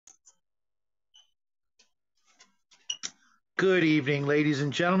Good evening, ladies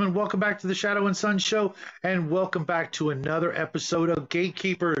and gentlemen. Welcome back to the Shadow and Sun Show, and welcome back to another episode of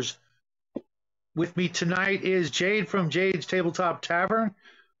Gatekeepers. With me tonight is Jade from Jade's Tabletop Tavern.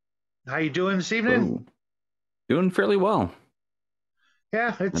 How you doing this evening? Ooh, doing fairly well.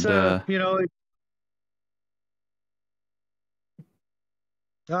 Yeah, it's And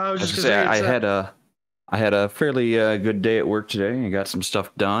I was as just I gonna say, say I had a fairly good day at work today. I got some stuff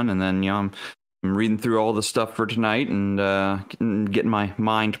done, and then I'm reading through all the stuff for tonight and getting my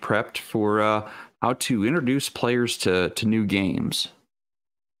mind prepped for how to introduce players to new games.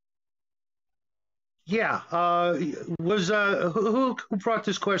 yeah. Was who brought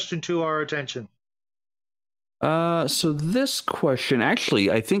this question to our attention? So this question actually,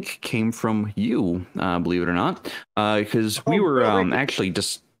 I think, came from you, believe it or not, because we Oh, were really? actually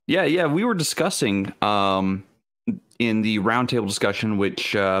just we were discussing in the roundtable discussion,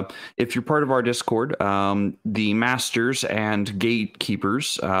 which if you're part of our Discord, the Masters and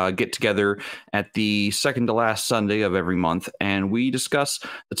Gatekeepers get together at the second to last Sunday of every month, and we discuss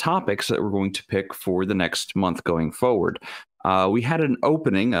the topics that we're going to pick for the next month going forward. We had an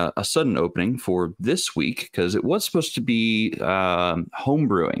opening, a sudden opening for this week because it was supposed to be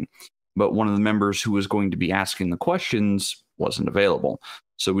homebrewing, but one of the members who was going to be asking the questions wasn't available.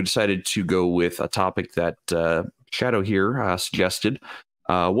 So we decided to go with a topic that Shadow here suggested,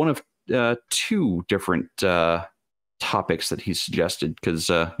 one of two different topics that he suggested because,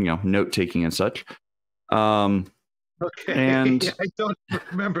 note taking and such. Okay, And I don't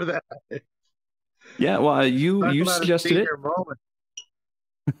remember that. yeah, well, Talk you about a suggested it. senior moment.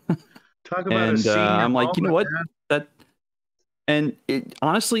 Talk about a And senior I'm like, you know moment, what? man. And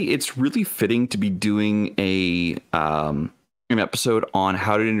honestly, it's really fitting to be doing an episode on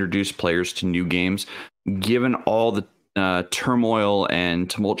how to introduce players to new games, given all the turmoil and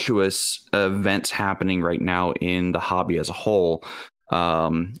tumultuous events happening right now in the hobby as a whole.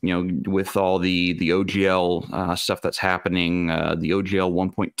 With all the OGL stuff that's happening, the OGL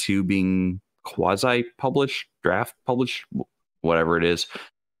 1.2 being quasi-published, draft published, whatever it is.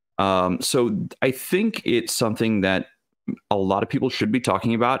 So I think it's something that a lot of people should be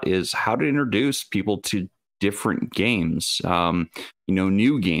talking about is how to introduce people to different games,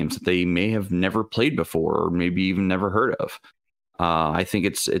 new games that they may have never played before or maybe even never heard of. I think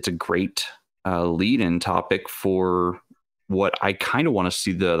it's a great lead-in topic for what I kind of want to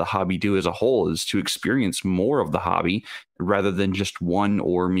see the hobby do as a whole, is to experience more of the hobby rather than just one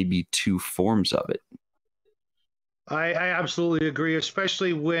or maybe two forms of it. I absolutely agree,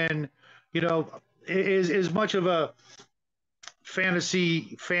 especially when, as much of a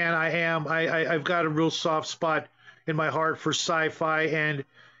fantasy fan I am, I've got a real soft spot in my heart for sci-fi, and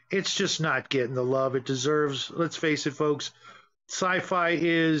it's just not getting the love it deserves. Let's face it, folks. Sci-fi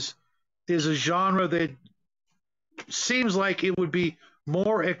is a genre that seems like it would be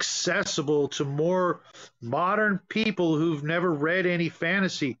more accessible to more modern people who've never read any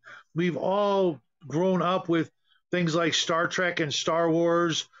fantasy. We've all grown up with things like Star Trek and Star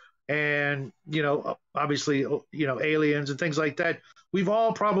Wars and, obviously, aliens and things like that. We've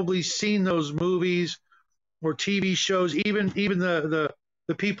all probably seen those movies or TV shows, even the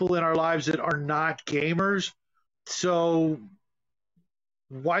people in our lives that are not gamers. So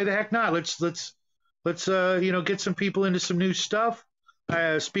why the heck not? Let's get some people into some new stuff.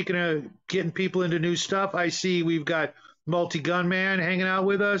 Speaking of getting people into new stuff, I see we've got Multi Gunman hanging out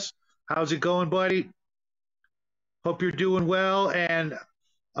with us. How's it going, buddy? Hope you're doing well. And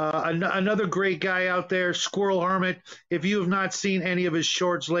another great guy out there, Squirrel Hermit. If you have not seen any of his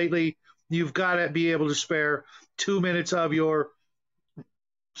shorts lately, you've got to be able to spare 2 minutes of your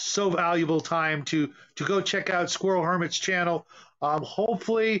so valuable time to go check out Squirrel Hermit's channel.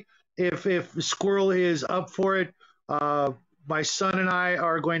 Hopefully, if Squirrel is up for it, my son and I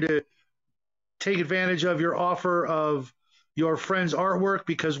are going to take advantage of your offer of your friend's artwork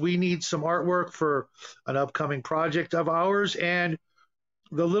because we need some artwork for an upcoming project of ours. And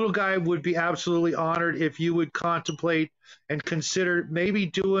the little guy would be absolutely honored if you would contemplate and consider maybe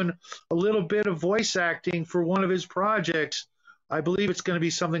doing a little bit of voice acting for one of his projects. I believe it's going to be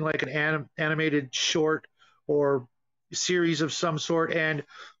something like an animated short or series of some sort. And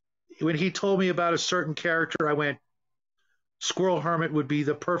when he told me about a certain character, I went, Squirrel Hermit would be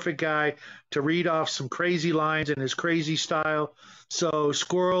the perfect guy to read off some crazy lines in his crazy style. So,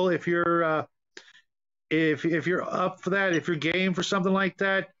 Squirrel, if you're up for that, if you're game for something like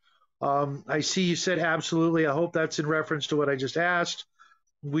that, I see you said absolutely. I hope that's in reference to what I just asked.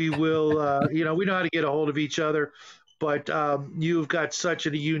 We will, we know how to get a hold of each other, but you've got such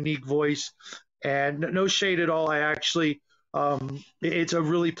a unique voice, and no shade at all. I actually, it's a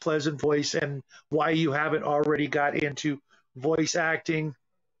really pleasant voice, and why you haven't already got into voice acting,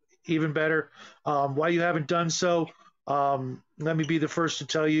 even better. Why you haven't done so, let me be the first to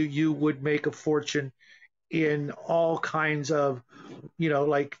tell you, you would make a fortune in all kinds of,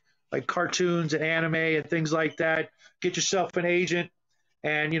 like cartoons and anime and things like that. Get yourself an agent,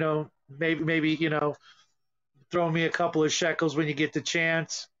 and maybe throw me a couple of shekels when you get the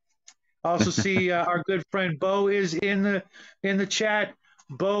chance. I also see our good friend Bo is in the chat.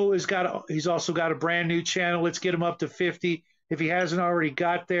 Bo he's also got a brand new channel. Let's get him up to 50. If he hasn't already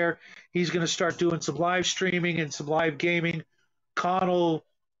got there, he's going to start doing some live streaming and some live gaming. Connell,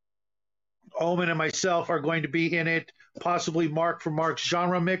 Omen, and myself are going to be in it. Possibly Mark from Mark's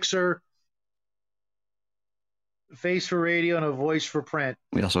Genre Mixer, Face for Radio, and a Voice for Print.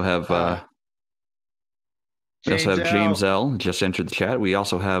 We also have James L. Just entered the chat. We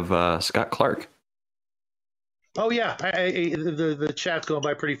also have Scott Clark. Oh yeah, the chat's going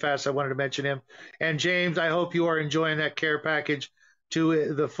by pretty fast. I wanted to mention him. And James, I hope you are enjoying that care package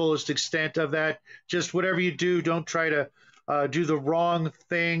to the fullest extent of that. Just whatever you do, don't try to do the wrong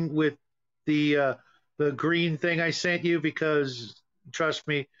thing with the green thing I sent you, because trust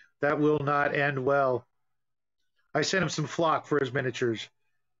me, that will not end well. I sent him some flock for his miniatures.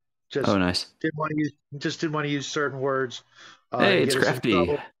 Oh, nice. Didn't want to use certain words. Hey, it's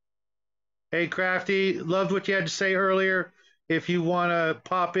Crafty. Hey, Crafty, loved what you had to say earlier. If you want to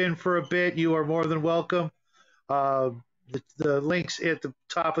pop in for a bit, you are more than welcome. The link's at the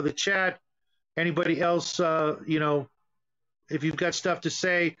top of the chat. Anybody else, if you've got stuff to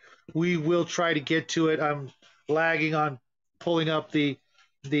say, we will try to get to it. I'm lagging on pulling up the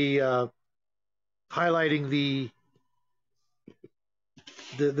highlighting the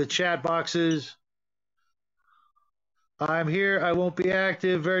chat boxes. I'm here. I won't be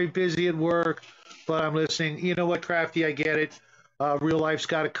active. Very busy at work, but I'm listening. You know what, Crafty? I get it. Real life's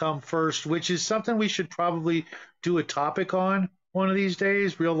got to come first, which is something we should probably do a topic on one of these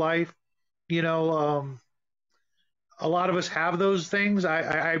days. Real life. A lot of us have those things.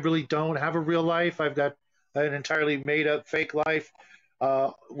 I really don't have a real life. I've got an entirely made up fake life,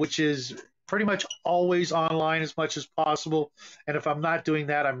 which is pretty much always online as much as possible. And if I'm not doing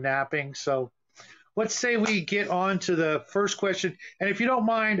that, I'm napping. So let's say we get on to the first question. And if you don't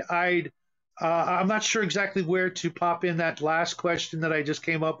mind, I'm not sure exactly where to pop in that last question that I just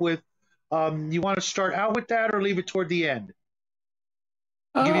came up with. You want to start out with that or leave it toward the end?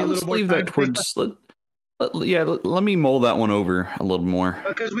 Give you a little more leave time that towards. Let me mull that one over a little more.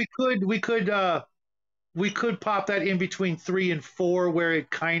 Because we could pop that in between 3 and 4 where it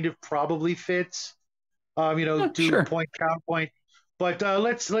kind of probably fits. Do sure. Point counterpoint. But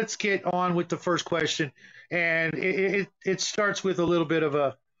let's get on with the first question, and it starts with a little bit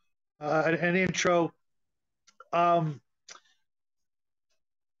of an intro. A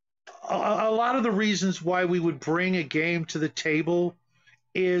lot of the reasons why we would bring a game to the table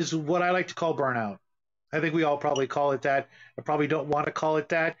is what I like to call burnout. I think we all probably call it that. I probably don't want to call it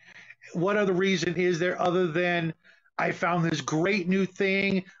that. What other reason is there other than I found this great new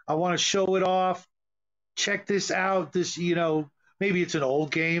thing, I want to show it off, check this out, maybe it's an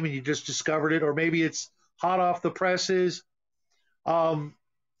old game and you just discovered it, or maybe it's hot off the presses. But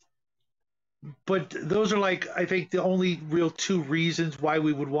those are I think the only real 2 reasons why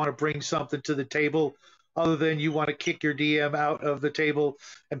we would want to bring something to the table, other than you want to kick your DM out of the table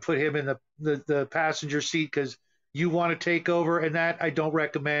and put him in the passenger seat because you want to take over. And that I don't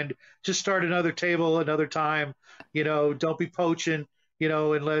recommend. Just start another table another time. Don't be poaching,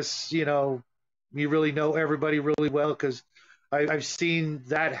 unless, you really know everybody really well, because I've seen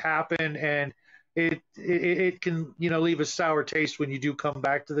that happen, and it can, leave a sour taste when you do come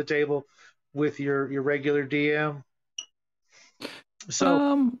back to the table with your regular DM.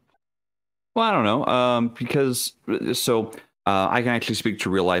 So well, I don't know, because I can actually speak to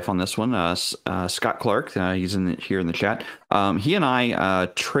real life on this one. Scott Clark, he's here in the chat. He and I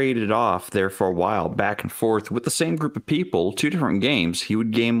traded off there for a while, back and forth with the same group of people, 2 different games. He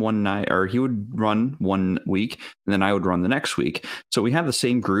would game one night, or he would run one week, and then I would run the next week. So we had the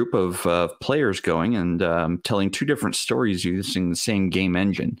same group of players going and telling 2 different stories using the same game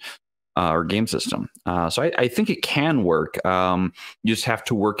engine. Or game system. So I think it can work. You just have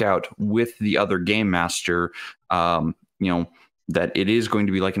to work out with the other game master, that it is going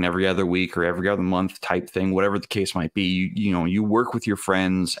to be like an every other week or every other month type thing, whatever the case might be. You work with your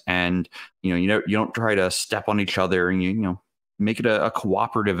friends, and you don't try to step on each other, and you make it a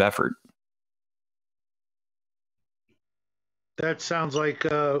cooperative effort. That sounds like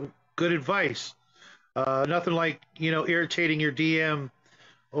good advice. Nothing like irritating your DM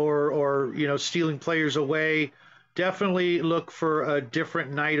or stealing players away. Definitely look for a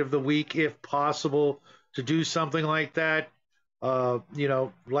different night of the week if possible to do something like that. You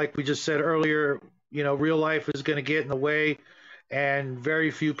know, like we just said earlier, you know, real life is going to get in the way, and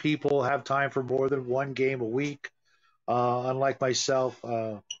very few people have time for more than one game a week. Unlike myself,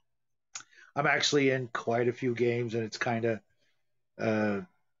 I'm actually in quite a few games, and uh,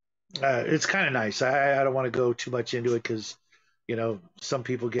 it's kind of nice. I don't want to go too much into it because, you know, some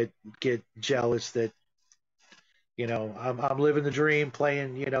people get jealous that, you know, I'm living the dream,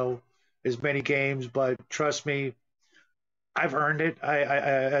 playing, you know, as many games. But trust me, I've earned it.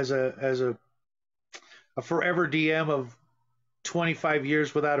 As a forever DM of 25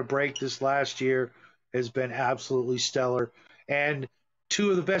 years without a break, this last year has been absolutely stellar. And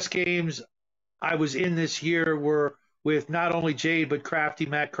two of the best games I was in this year were with not only Jade but Crafty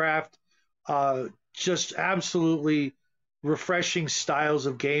Matt Craft. Just absolutely refreshing styles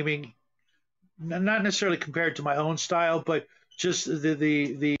of gaming, not necessarily compared to my own style, but just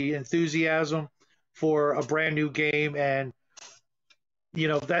the enthusiasm for a brand new game. And you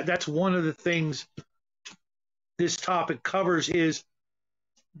know, that's one of the things this topic covers is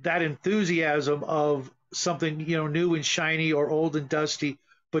that enthusiasm of something, you know, new and shiny or old and dusty,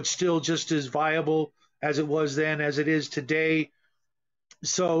 but still just as viable as it was then as it is today.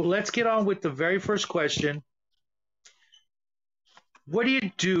 So let's get on with the very first question. What do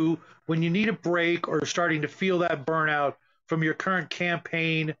you do when you need a break or starting to feel that burnout from your current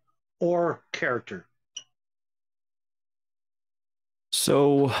campaign or character?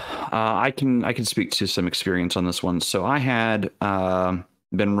 So I can speak to some experience on this one. So I had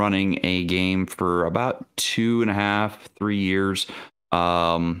been running a game for about 2.5, 3 years.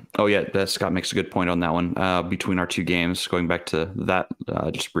 Oh yeah, that Scott makes a good point on that one. Between our two games, going back to that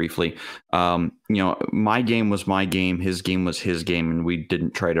just briefly, you know, my game was my game, his game was his game, and we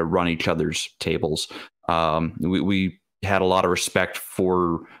didn't try to run each other's tables. We had a lot of respect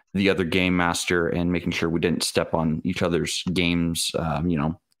for the other game master and making sure we didn't step on each other's games, you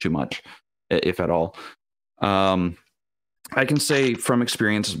know, too much, if at all. I can say from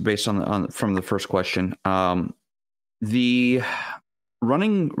experience, based on from the first question, the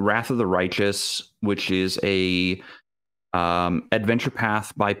running Wrath of the Righteous, which is a adventure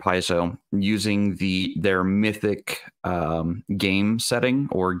path by Paizo, using their mythic game setting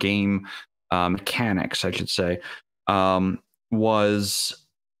or game mechanics, I should say, was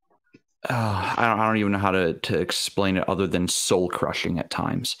I don't even know how to explain it other than soul crushing at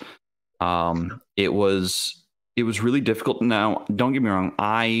times. It was really difficult. Now, don't get me wrong,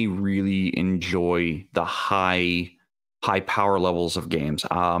 I really enjoy the high power levels of games.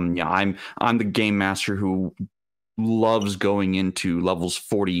 Yeah, I'm the game master who loves going into levels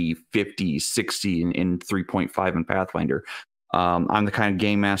 40, 50, 60 in 3.5 in Pathfinder. I'm the kind of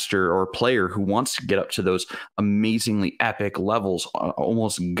game master or player who wants to get up to those amazingly epic levels,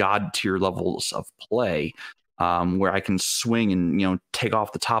 almost god tier levels of play, where I can swing and, you know, take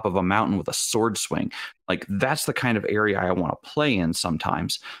off the top of a mountain with a sword swing. Like, that's the kind of area I want to play in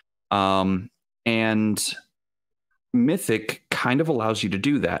sometimes. And Mythic kind of allows you to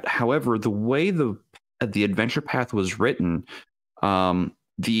do that. However, the way the adventure path was written,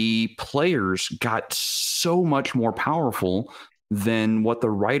 the players got so much more powerful than what the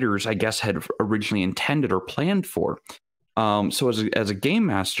writers, I guess, had originally intended or planned for. So as a game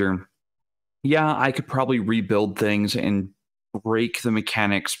master, yeah, I could probably rebuild things and break the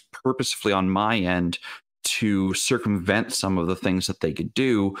mechanics purposefully on my end to circumvent some of the things that they could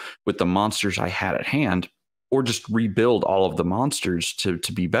do with the monsters I had at hand, or just rebuild all of the monsters to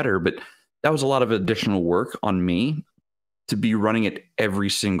be better. But that was a lot of additional work on me to be running it every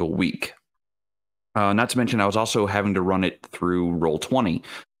single week. Not to mention, I was also having to run it through Roll20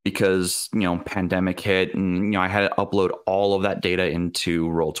 because, you know, pandemic hit, and, you know, I had to upload all of that data into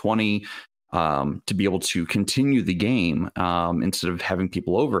Roll20 to be able to continue the game instead of having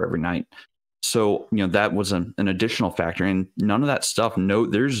people over every night. So, you know, that was an additional factor, and none of that stuff.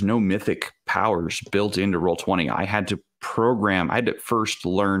 There's no mythic powers built into Roll20. I had to first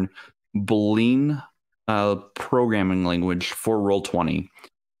learn Boolean programming language for Roll20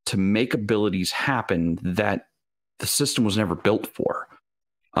 to make abilities happen that the system was never built for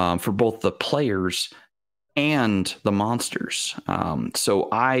both the players and the monsters. So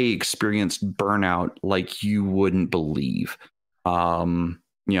I experienced burnout like you wouldn't believe.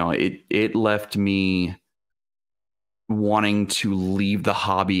 You know, it left me wanting to leave the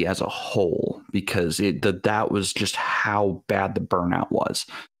hobby as a whole because that was just how bad the burnout was.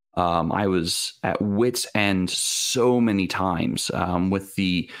 I was at wit's end so many times with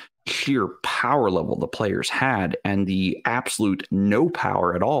the sheer power level the players had and the absolute no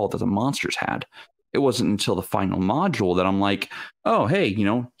power at all that the monsters had. It wasn't until the final module that I'm like, oh, hey, you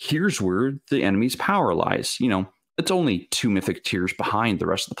know, here's where the enemy's power lies. You know, it's only 2 mythic tiers behind the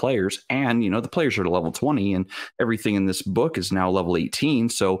rest of the players. And, the players are to level 20 and everything in this book is now level 18.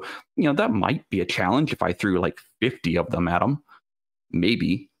 So, that might be a challenge if I threw like 50 of them at them,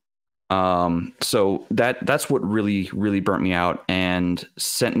 maybe. So that's what really, really burnt me out and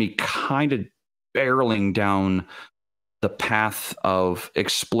sent me kind of barreling down the path of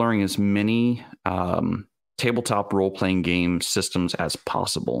exploring as many tabletop role-playing game systems as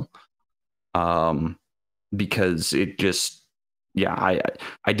possible. Because it just, I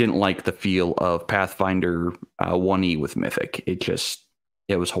didn't like the feel of Pathfinder 1E with Mythic.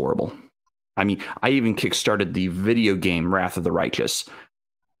 It was horrible. I mean, I even kickstarted the video game Wrath of the Righteous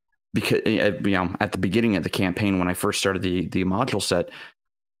because, at the beginning of the campaign when I first started the module set,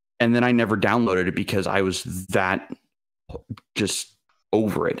 and then I never downloaded it because I was that just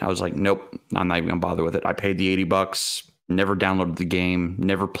over it. I was like, nope, I'm not even gonna bother with it. I paid the $80, never downloaded the game,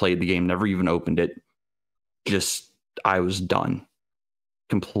 never played the game, never even opened it. I was done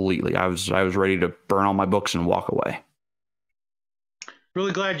completely. I was ready to burn all my books and walk away.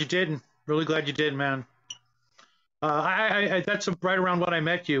 Really glad you didn't. Really glad you did, man. That's right around when I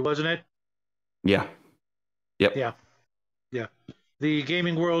met you, wasn't it? Yeah. Yep. Yeah. The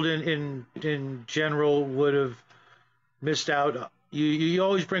gaming world in general would have missed out. You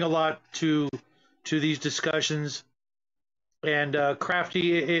always bring a lot to these discussions, and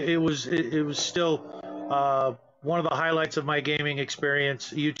Crafty, it was still one of the highlights of my gaming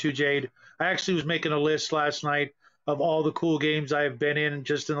experience. You too, Jade. I actually was making a list last night of all the cool games I've been in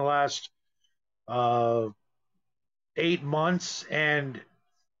just in the last 8 months, and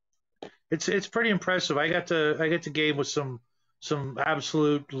it's pretty impressive. I got to game with some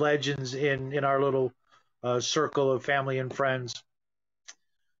absolute legends in our little circle of family and friends.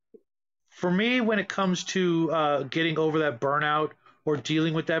 For me, when it comes to getting over that burnout or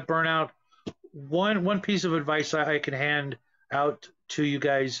dealing with that burnout, one piece of advice I can hand out to you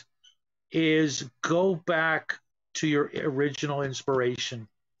guys is go back to your original inspiration.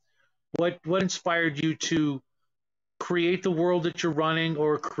 What inspired you to create the world that you're running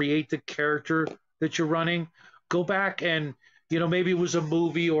or create the character that you're running? Go back and, maybe it was a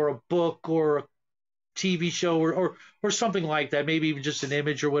movie or a book or a TV show or something like that, maybe even just an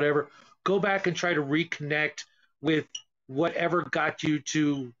image or whatever. Go back and try to reconnect with whatever got you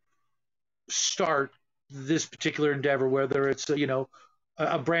to start this particular endeavor, whether it's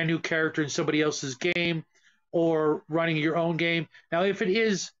a brand new character in somebody else's game or running your own game. Now, if it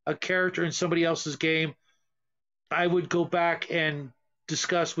is a character in somebody else's game, I would go back and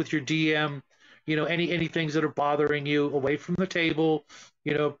discuss with your DM, any things that are bothering you away from the table,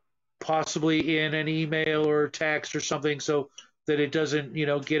 possibly in an email or text or something, so that it doesn't,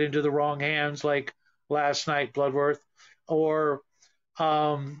 get into the wrong hands like last night, Bloodworth, or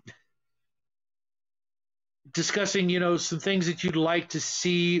discussing, some things that you'd like to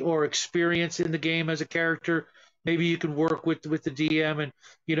see or experience in the game as a character. Maybe you can work with the DM and,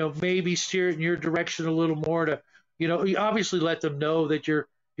 maybe steer it in your direction a little more to, you obviously let them know that you're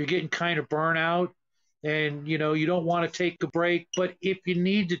getting kind of burnt out and, you don't want to take a break. But if you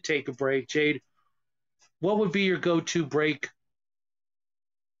need to take a break, Jade, what would be your go-to break?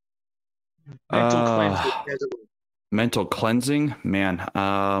 Mental cleansing, as it were. Mental cleansing, man.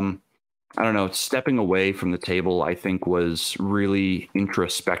 I don't know. Stepping away from the table, I think, was really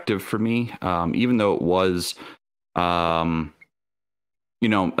introspective for me. Even though it was, almost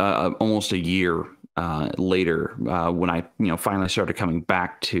a year later when I, finally started coming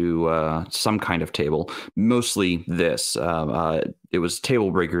back to some kind of table. Mostly this. It was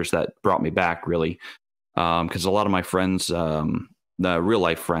Table Breakers that brought me back, really, because a lot of my friends, the real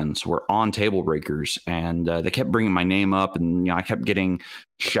life friends, were on Table Breakers, and they kept bringing my name up, and I kept getting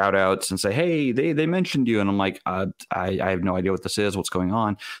shout outs and say, hey, they mentioned you, and I'm like, I have no idea what this is, what's going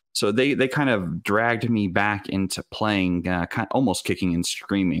on. So they kind of dragged me back into playing, kind of almost kicking and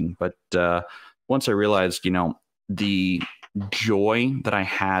screaming. But once I realized, the joy that I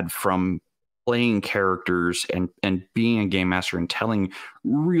had from playing characters and being a game master and telling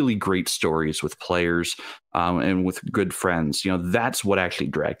really great stories with players and with good friends, that's what actually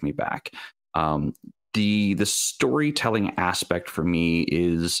dragged me back. The storytelling aspect for me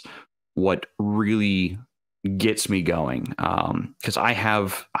is what really gets me going, because I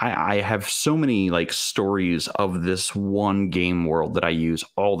have so many like stories of this one game world that I use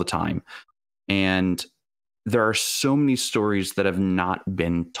all the time, and there are so many stories that have not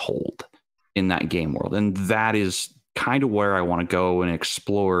been told in that game world, and that is kind of where I want to go and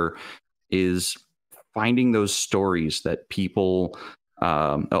explore, is finding those stories that people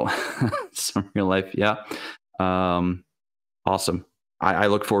some real life. Yeah. Awesome. I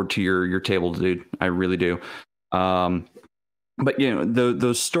look forward to your table, dude. I really do. But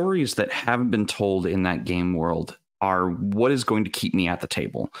those stories that haven't been told in that game world are what is going to keep me at the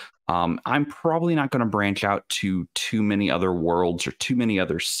table. I'm probably not going to branch out to too many other worlds or too many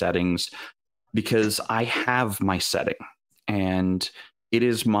other settings because I have my setting, and it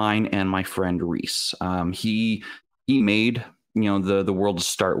is mine and my friend Reese. He made the world to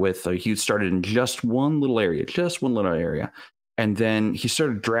start with. He started in just one little area, and then he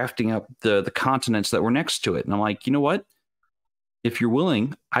started drafting up the continents that were next to it. And I'm like, you know what? If you're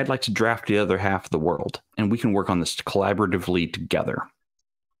willing, I'd like to draft the other half of the world, and we can work on this collaboratively together.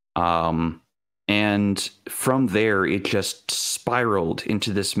 And from there, it just spiraled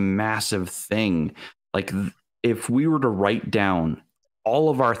into this massive thing. Like, if we were to write down all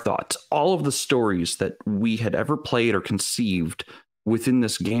of our thoughts, all of the stories that we had ever played or conceived within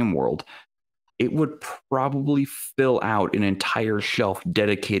this game world, it would probably fill out an entire shelf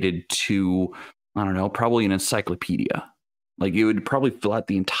dedicated to, I don't know, probably an encyclopedia. Like, it would probably fill out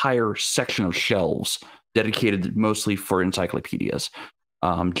the entire section of shelves dedicated mostly for encyclopedias.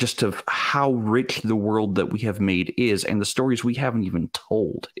 Just of how rich the world that we have made is, and the stories we haven't even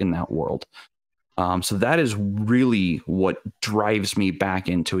told in that world. So that is really what drives me back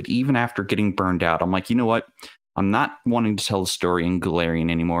into it. Even after getting burned out, I'm like, you know what? I'm not wanting to tell the story in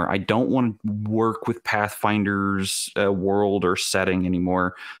Galarian anymore. I don't want to work with Pathfinder's world or setting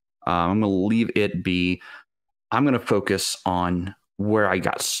anymore. I'm going to leave it be. I'm going to focus on where I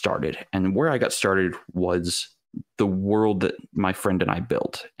got started. And where I got started was the world that my friend and I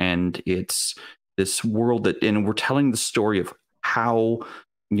built. And it's this world and we're telling the story of how,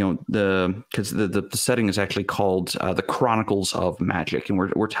 because the setting is actually called the Chronicles of Magic. And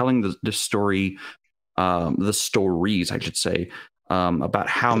we're telling the story, the stories, I should say, about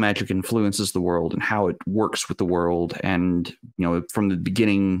how magic influences the world and how it works with the world. And, from the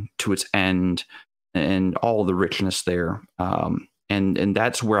beginning to its end, and all the richness there. And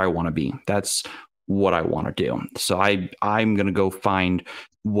that's where I want to be. That's what I want to do. So I'm going to go find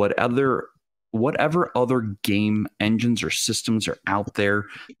whatever other game engines or systems are out there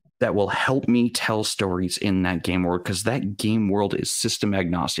that will help me tell stories in that game world, because that game world is system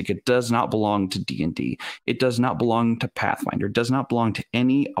agnostic. It does not belong to D&D. It does not belong to Pathfinder. It does not belong to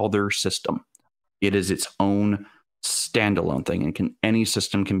any other system. It is its own standalone thing, and any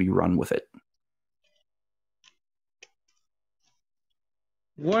system can be run with it.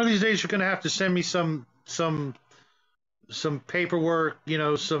 One of these days, you're going to have to send me some paperwork,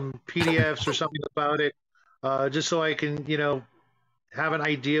 some PDFs or something about it, just so I can, have an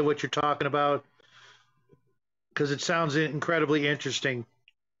idea what you're talking about, because it sounds incredibly interesting.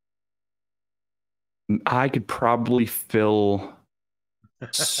 I could probably fill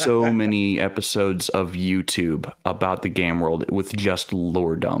so many episodes of YouTube about the game world with just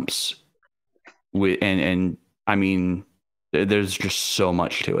lore dumps. And I mean, there's just so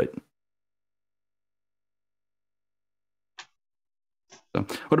much to it. So,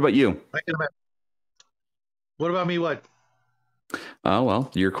 what about you? What about me? What? Oh,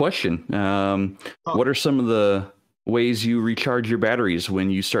 well, your question. What are some of the ways you recharge your batteries when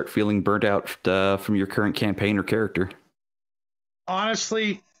you start feeling burnt out from your current campaign or character?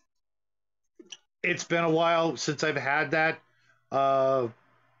 Honestly, it's been a while since I've had that.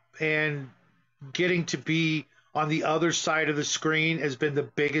 And getting to be on the other side of the screen has been the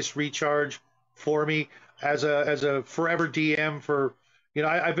biggest recharge for me as a forever DM for,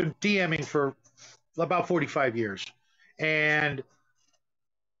 I've been DMing for about 45 years. And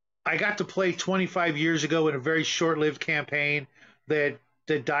I got to play 25 years ago in a very short-lived campaign that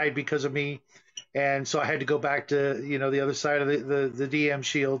died because of me. And so I had to go back to, the other side of the DM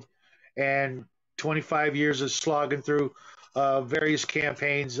shield, and 25 years of slogging through various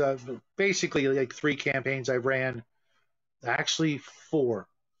campaigns, basically like 3 campaigns I ran, actually 4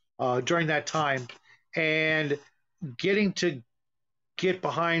 during that time, and getting to get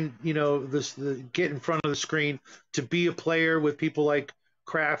behind, get in front of the screen, to be a player with people like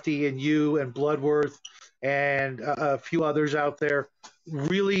Crafty and you and Bloodworth and a few others out there,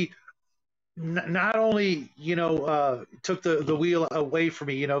 really not only took the wheel away from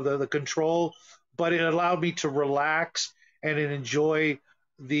me, the control, but it allowed me to relax and enjoy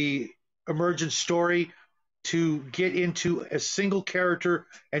the emergent story, to get into a single character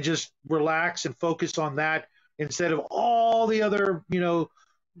and just relax and focus on that, instead of all the other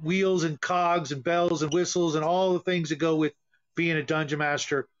wheels and cogs and bells and whistles and all the things that go with being a dungeon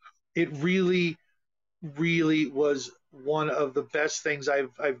master. It really was one of the best things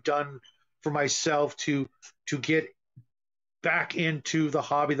I've done for myself, to get back into the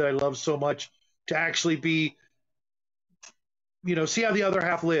hobby that I love so much, to actually be, see how the other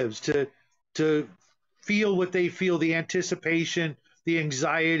half lives, to feel what they feel, the anticipation, the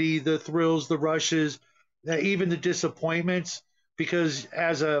anxiety, the thrills, the rushes, even the disappointments. Because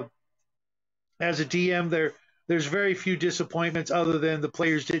as a DM, there's very few disappointments other than the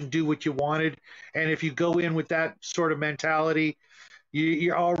players didn't do what you wanted. And if you go in with that sort of mentality,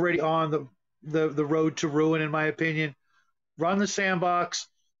 you're already on the road to ruin, in my opinion. Run the sandbox.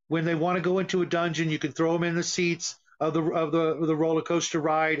 When they want to go into a dungeon, you can throw them in the seats of the roller coaster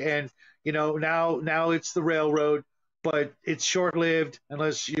ride, and now it's the railroad, but it's short lived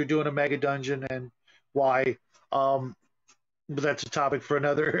unless you're doing a mega dungeon, and why? Um, but that's a topic for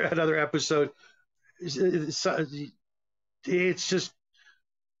another another episode. It's just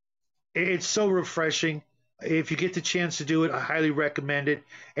it's so refreshing. If you get the chance to do it, I highly recommend it.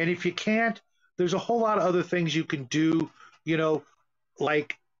 And if you can't, there's a whole lot of other things you can do. You know,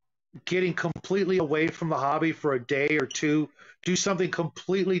 like getting completely away from the hobby for a day or two, do something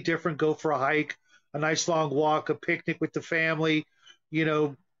completely different, go for a hike, a nice long walk, a picnic with the family,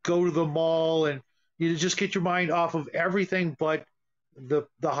 go to the mall, and you just get your mind off of everything but the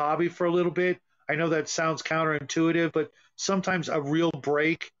hobby for a little bit. I know that sounds counterintuitive, but sometimes a real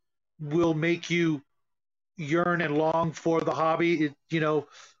break will make you yearn and long for the hobby.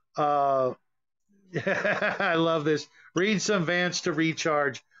 Uh, I love this. Read some Vance to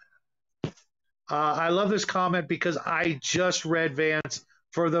recharge. I love this comment because I just read Vance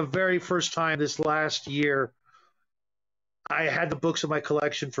for the very first time this last year. I had the books in my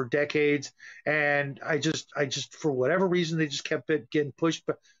collection for decades, and I just for whatever reason they just kept getting pushed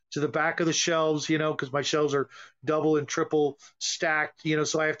to the back of the shelves, because my shelves are double and triple stacked,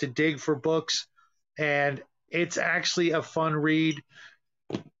 so I have to dig for books, and it's actually a fun read,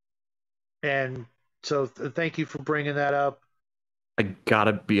 and so thank you for bringing that up. I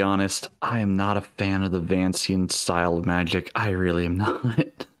gotta be honest, I am not a fan of the Vancian style of magic. I really am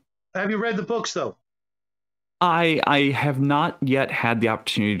not. Have you read the books though? I have not yet had the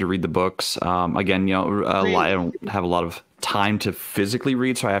opportunity to read the books. Again, I don't have a lot of time to physically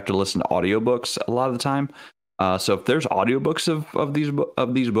read, so I have to listen to audiobooks a lot of the time. So if there's audiobooks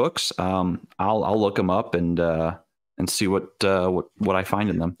of these books, I'll look them up and see what I find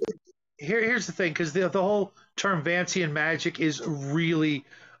in them. Here's the thing, because the whole term Vancian magic is really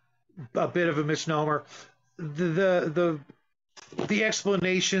a bit of a misnomer. The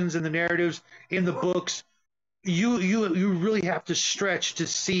explanations and the narratives in the books, you really have to stretch to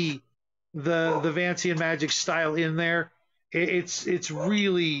see the Vancian magic style in there. It's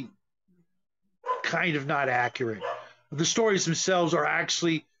really kind of not accurate. The stories themselves are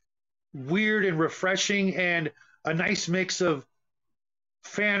actually weird and refreshing, and a nice mix of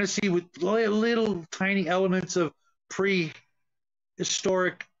fantasy with little tiny elements of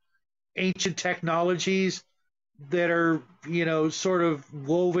prehistoric ancient technologies that are sort of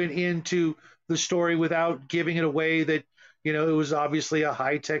woven into the story without giving it away that it was obviously a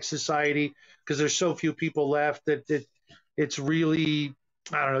high-tech society, because there's so few people left that it's really,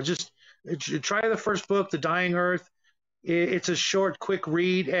 I don't know, just try the first book, The Dying Earth. It's a short, quick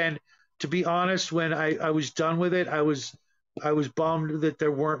read, and to be honest, when I was done with it, I was bummed that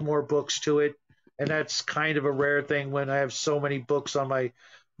there weren't more books to it, and that's kind of a rare thing when I have so many books on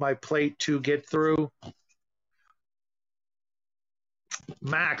my plate to get through.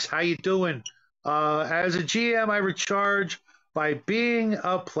 Max, how you doing? As a GM, I recharge by being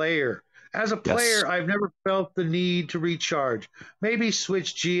a player. As a player, Yes. I've never felt the need to recharge. Maybe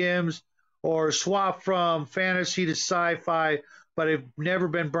switch GMs or swap from fantasy to sci-fi, but I've never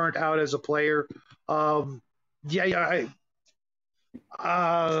been burnt out as a player. Yeah,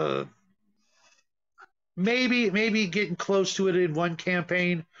 uh, maybe getting close to it in one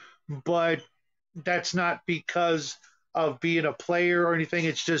campaign, but that's not because of being a player or anything.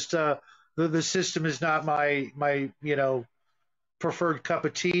 It's just the system is not my preferred cup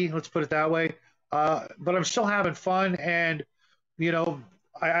of tea. Let's put it that way. But I'm still having fun, and you know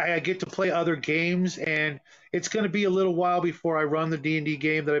I get to play other games, and it's going to be a little while before I run the D&D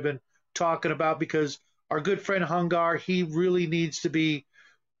game that I've been talking about, because our good friend Hungar, he really needs to be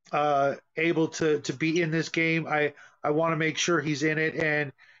able to be in this game. I want to make sure he's in it,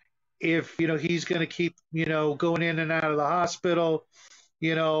 and if he's going to keep going in and out of the hospital,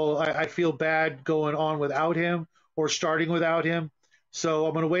 I feel bad going on without him or starting without him. So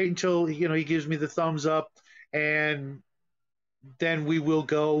I'm going to wait until he gives me the thumbs up, and then we will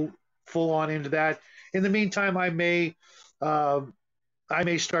go full on into that. In the meantime, uh, I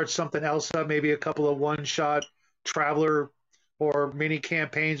may start something else up, maybe a couple of one shot traveler or mini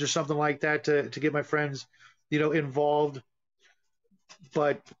campaigns or something like that to get my friends involved.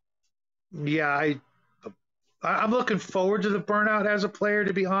 But yeah, I'm looking forward to the burnout as a player,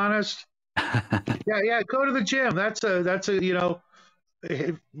 to be honest. Yeah, go to the gym. That's a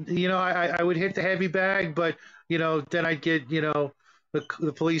I would hit the heavy bag, but then I'd get the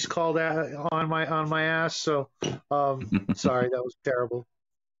police called on my ass. So sorry, that was terrible.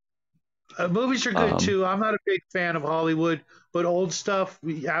 Movies are good um, too. I'm not a big fan of Hollywood, but old stuff,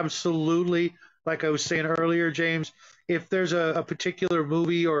 absolutely. Like I was saying earlier, James, if there's a particular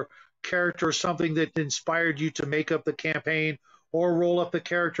movie or character or something that inspired you to make up the campaign or roll up the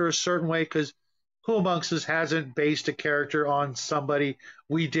character a certain way, because who amongst us hasn't based a character on somebody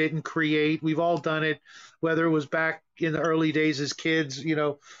we didn't create? We've all done it, whether it was back in the early days as kids,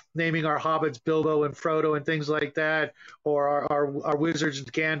 naming our hobbits Bilbo and Frodo and things like that, or our wizards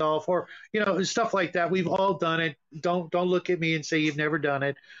Gandalf, or stuff like that. We've all done it. Don't look at me and say you've never done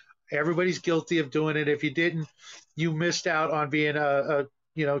it. Everybody's guilty of doing it. If you didn't, you missed out on being a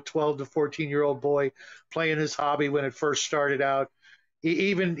 12 to 14-year-old boy playing this hobby when it first started out.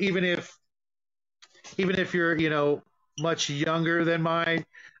 Even if you're much younger than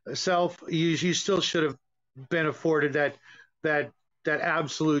myself, you still should have been afforded that that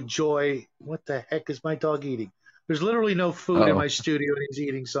absolute joy. What the heck is my dog eating? There's literally no food in my oh, studio and he's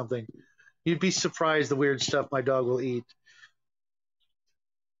eating something. You'd be surprised the weird stuff my dog will eat.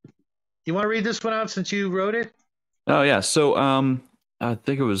 You want to read this one out since you wrote it? oh yeah. So I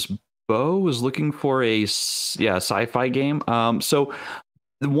think it was Bo was looking for a sci-fi game. So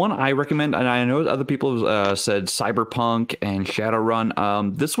the one I recommend, and I know other people said Cyberpunk and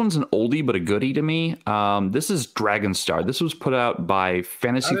Shadowrun. This one's an oldie but a goodie to me. This is Dragonstar. This was put out by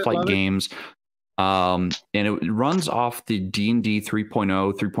Fantasy Flight Love it. Games, and it runs off the D&D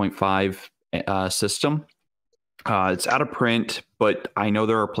 3.0, 3.5 system. It's out of print, but I know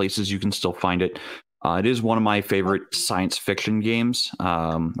there are places you can still find it. It is one of my favorite science fiction games,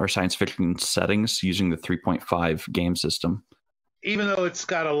 or science fiction settings using the 3.5 game system. Even though it's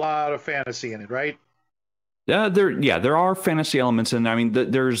got a lot of fantasy in it, right? There are fantasy elements in there. I mean,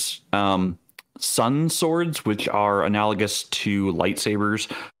 there's sun swords, which are analogous to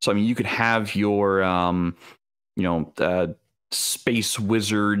lightsabers. So I mean, you could have your you know uh, space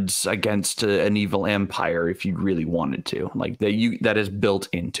wizards against an evil empire if you really wanted to. Like that is built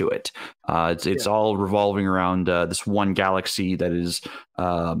into it. It's Yeah. all revolving around this one galaxy that is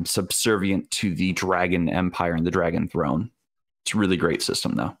subservient to the Dragon Empire and the Dragon Throne. It's a really great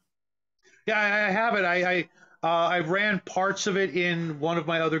system, though. Yeah, I have it. I ran parts of it in one of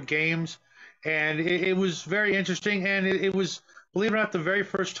my other games, and it was very interesting. And it was, believe it or not, the very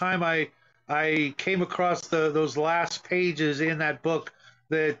first time I came across those last pages in that book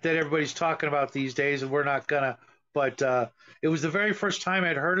that everybody's talking about these days, and we're not gonna. But it was the very first time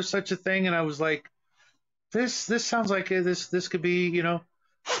I'd heard of such a thing, and I was like, this sounds like this could be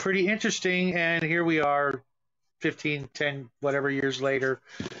pretty interesting. And here we are, 15, 10, whatever years later,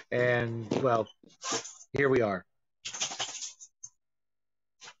 and well, here we are.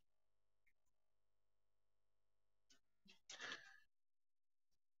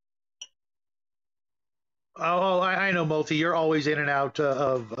 Oh, I know, Multi. You're always in and out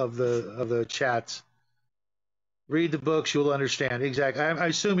of the chats. Read the books, you'll understand. Exactly. I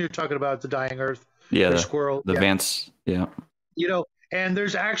assume you're talking about the Dying Earth Yeah, or Squirrel. the Yeah. Vance. Yeah. And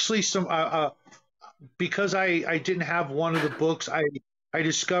there's actually some because I didn't have one of the books. I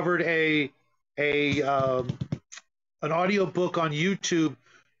discovered a an audio book on YouTube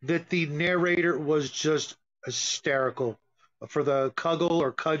that the narrator was just hysterical for the Cuggle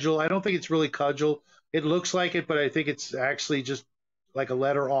or Cudgel. I don't think it's really Cudgel. It looks like it, but I think it's actually just like a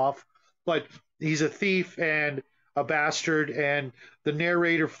letter off. But he's a thief and a bastard, and the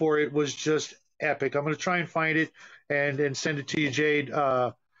narrator for it was just epic. I'm going to try and find it and send it to you, Jade.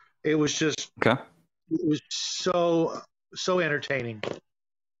 It was just Okay. it was so entertaining.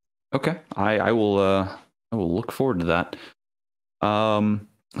 Okay. I will look forward to that.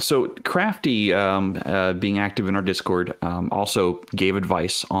 So Crafty, being active in our Discord, also gave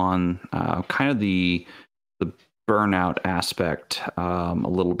advice on kind of the burnout aspect a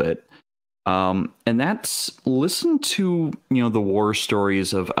little bit. And that's listen to the war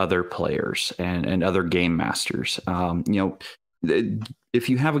stories of other players and other game masters. If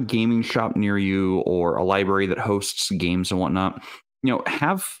you have a gaming shop near you or a library that hosts games and whatnot,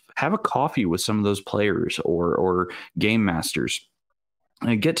 have a coffee with some of those players or game masters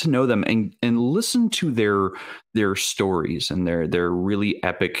and get to know them and listen to their stories and their really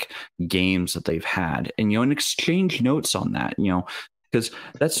epic games that they've had, and exchange notes on that, because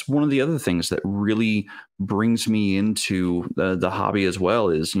that's one of the other things that really brings me into the hobby as well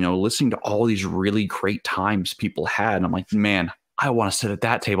is listening to all these really great times people had, and I'm like, man, I want to sit at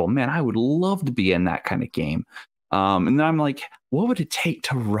that table. Man, I would love to be in that kind of game. And then I'm like, what would it take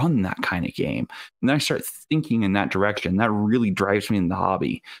to run that kind of game? And then I start thinking in that direction. That really drives me in the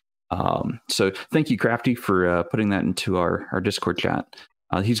hobby. So thank you, Crafty, for putting that into our Discord chat.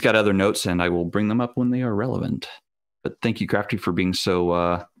 He's got other notes, and I will bring them up when they are relevant. But thank you, Crafty, for being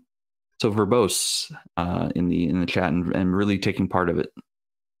so verbose in the chat and really taking part of it.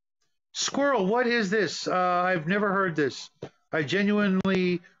 Squirrel, what is this? I've never heard this. I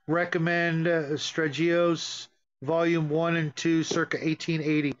genuinely recommend Stragios Volume 1 and 2, circa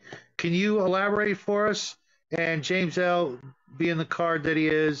 1880. Can you elaborate for us? And James L., being the card that he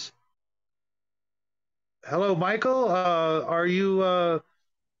is. Hello, Michael. Are you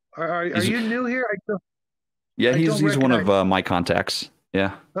you new here? He's one of my contacts.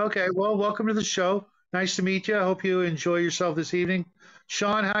 Yeah. Okay. Well, welcome to the show. Nice to meet you. I hope you enjoy yourself this evening.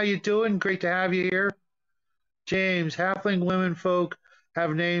 Sean, how you doing? Great to have you here. James, halfling women folk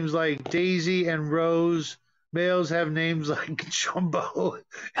have names like Daisy and Rose. Males have names like Jumbo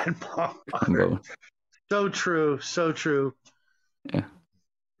and Bonfire. So true. So true. Yeah.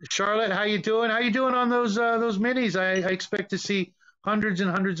 Charlotte, how you doing? How you doing on those minis? I expect to see hundreds and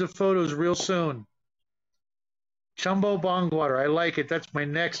hundreds of photos real soon. Chumbo Bongwater, I like it. That's my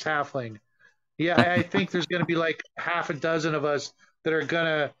next halfling. Yeah, I think there's going to be like half a dozen of us that are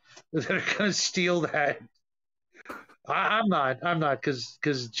gonna steal that. I'm not,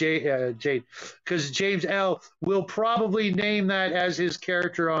 because James L. will probably name that as his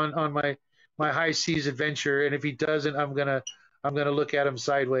character on my high seas adventure, and if he doesn't, I'm gonna look at him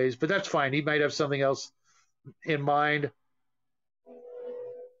sideways. But that's fine. He might have something else in mind.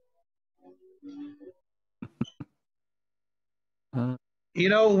 When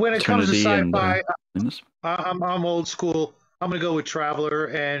it comes to sci-fi, I'm old school. I'm gonna go with Traveler,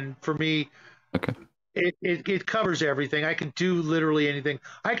 and for me, okay, it covers everything. I can do literally anything.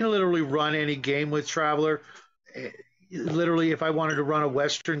 I can literally run any game with Traveler. Literally, if I wanted to run a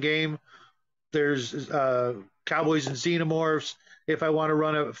Western game, there's Cowboys and Xenomorphs. If I want to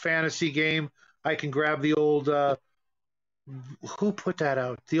run a fantasy game, I can grab the old who put that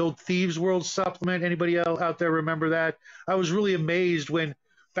out? The old Thieves World supplement. Anybody else out there remember that? I was really amazed when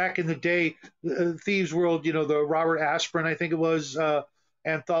back in the day, Thieves World, the Robert Asprin, I think it was,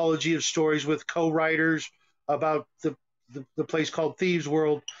 anthology of stories with co-writers about the place called Thieves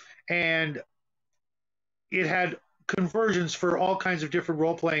World, and it had conversions for all kinds of different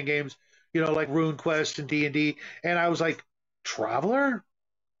role-playing games, like Rune Quest and D&D, and I was like, Traveler?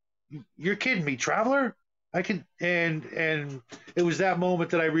 You're kidding me, Traveler? I can, and it was that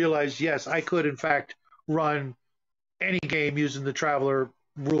moment that I realized, yes, I could in fact run any game using the Traveler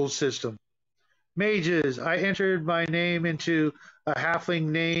rules system. Mages, I entered my name into a halfling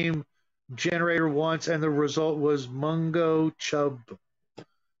name generator once, and the result was Mungo Chub.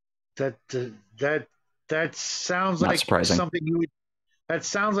 That sounds like something you would. That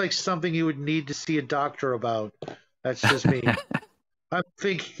sounds like something you would need to see a doctor about. That's just me. I'm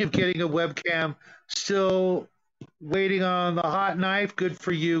thinking of getting a webcam. Still waiting on the hot knife. Good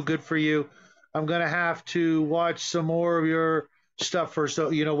for you. Good for you. I'm going to have to watch some more of your stuff first. So,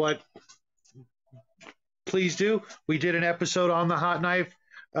 you know what? Please do. We did an episode on the hot knife.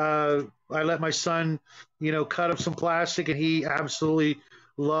 I let my son, cut up some plastic, and he absolutely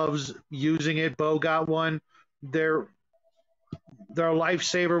loves using it. Bo got one. They're a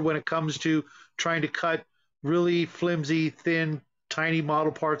lifesaver when it comes to trying to cut really flimsy, thin, tiny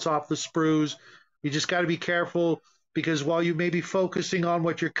model parts off the sprues. You just got to be careful, because while you may be focusing on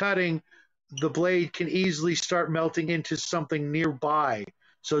what you're cutting, the blade can easily start melting into something nearby.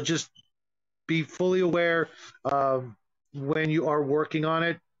 So just be fully aware when you are working on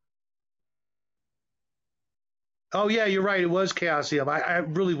it. Oh, yeah, you're right. It was Chaosium. I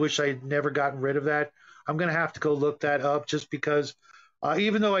really wish I had never gotten rid of that. I'm going to have to go look that up, just because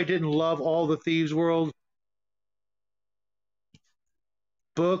even though I didn't love all the Thieves World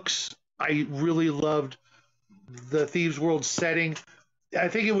books, I really loved the Thieves World setting. I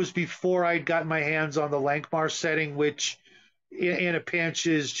think it was before I'd gotten my hands on the Lankmar setting, which in a pinch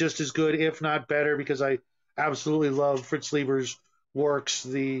is just as good, if not better, because I absolutely love Fritz Lieber's works,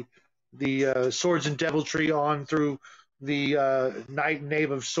 the Swords and Deviltry on through the Knight and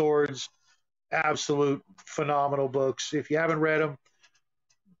Knave of Swords. Absolute phenomenal books. If you haven't read them,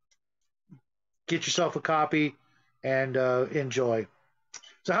 get yourself a copy and enjoy.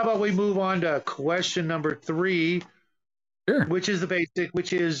 So how about we move on to question number 3, sure, which is the basic,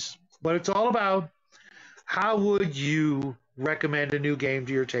 which is what it's all about. How would you recommend a new game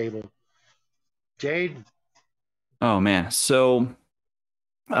to your table? Jade? Oh, man. So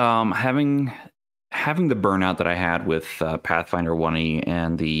having having the burnout that I had with Pathfinder 1E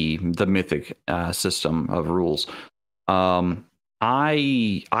and the Mythic system of rules,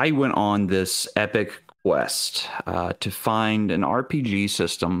 I went on this epic quest to find an RPG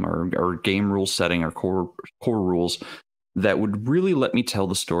system or game rule setting or core rules that would really let me tell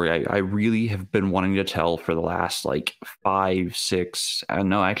the story I really have been wanting to tell for the last like 5, 6,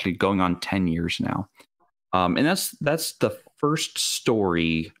 no, actually going on 10 years now. And that's the first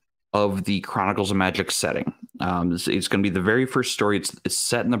story of the Chronicles of Magic setting. It's going to be the very first story. It's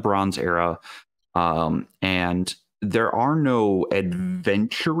set in the Bronze Era, and there are no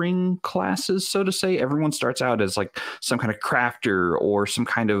adventuring classes, so to say. Everyone starts out as like some kind of crafter or some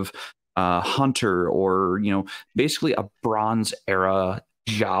kind of hunter, or basically a Bronze Era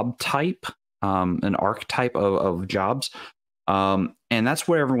job type, an archetype of jobs. And that's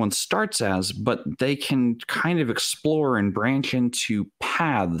what everyone starts as, but they can kind of explore and branch into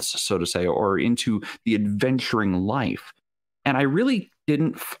paths, so to say, or into the adventuring life. And I really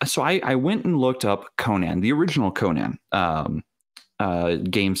didn't. So I went and looked up Conan, the original Conan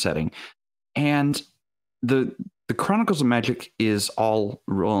game setting. And the Chronicles of Magic is all,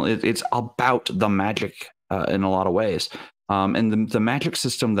 it's about the magic in a lot of ways. And the magic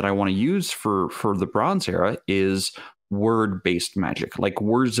system that I want to use for the Bronze Era is word-based magic, like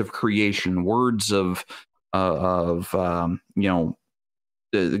words of creation, words of godly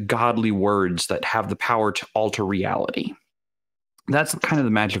words that have the power to alter reality. That's kind of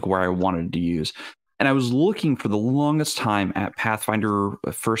the magic where I wanted to use. And I was looking for the longest time at Pathfinder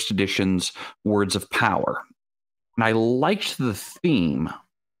First Edition's Words of Power. And I liked the theme,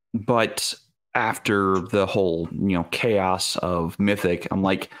 but after the whole, chaos of Mythic, I'm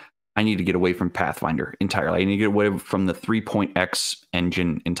like, I need to get away from Pathfinder entirely. I need to get away from the 3.x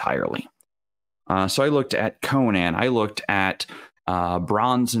engine entirely. So I looked at Conan. I looked at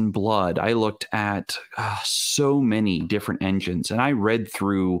Bronze and Blood. I looked at so many different engines. And I read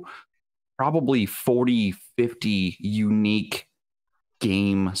through probably 40, 50 unique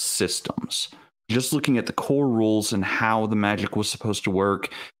game systems. Just looking at the core rules and how the magic was supposed to work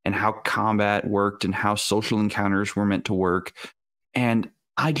and how combat worked and how social encounters were meant to work. And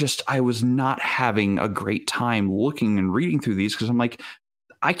I was not having a great time looking and reading through these because I'm like,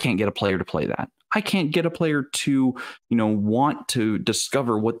 I can't get a player to play that. I can't get a player to, want to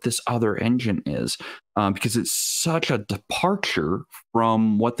discover what this other engine is because it's such a departure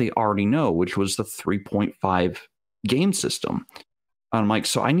from what they already know, which was the 3.5 game system. I'm like,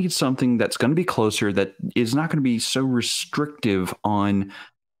 so I need something that's going to be closer, that is not going to be so restrictive on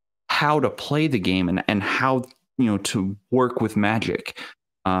how to play the game and how, to work with magic.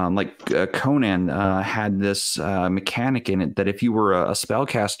 Conan had this mechanic in it that if you were a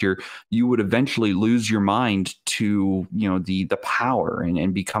spellcaster, you would eventually lose your mind to, the power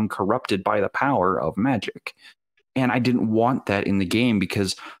and become corrupted by the power of magic. And I didn't want that in the game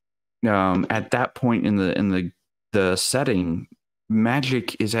because at that point in the setting,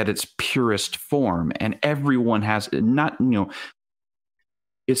 magic is at its purest form, and everyone has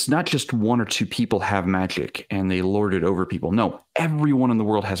it's not just one or two people have magic and they lord it over people. No, everyone in the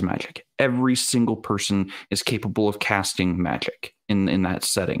world has magic. Every single person is capable of casting magic in that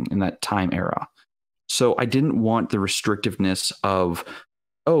setting, in that time era. So I didn't want the restrictiveness of,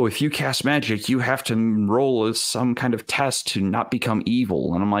 oh, if you cast magic, you have to roll some kind of test to not become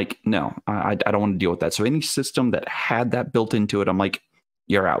evil. And I'm like, no, I don't want to deal with that. So any system that had that built into it, I'm like,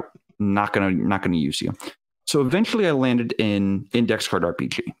 you're out. Not gonna use you. So eventually I landed in Index Card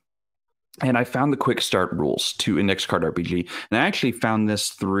RPG. And I found the quick start rules to Index Card RPG. And I actually found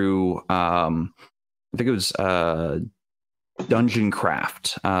this through, I think it was Dungeon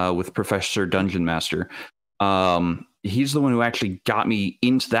Craft with Professor Dungeon Master. He's the one who actually got me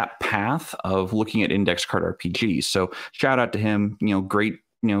into that path of looking at Index Card RPG. So shout out to him, great,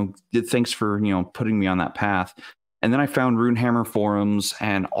 thanks for, putting me on that path. And then I found Runehammer forums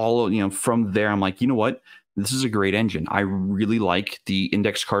and all, from there, I'm like, you know what? This is a great engine. I really like the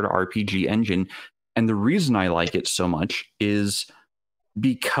Index Card RPG engine. And the reason I like it so much is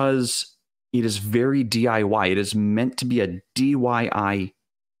because it is very DIY. It is meant to be a DIY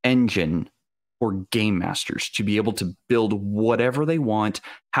engine for game masters to be able to build whatever they want,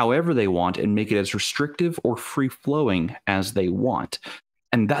 however they want, and make it as restrictive or free-flowing as they want.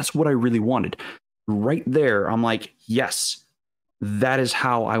 And that's what I really wanted. Right there, I'm like, yes, that is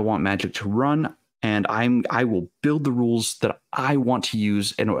how I want Magic to run. And I will build the rules that I want to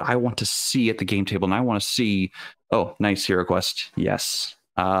use and I want to see at the game table. And I want to see, oh, nice Hero Quest. Yes.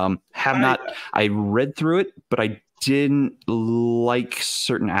 I read through it, but I didn't like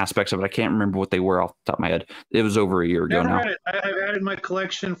certain aspects of it. I can't remember what they were off the top of my head. It was over a year ago now. I've had it in my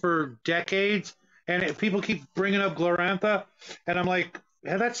collection for decades, and people keep bringing up Glorantha, and I'm like,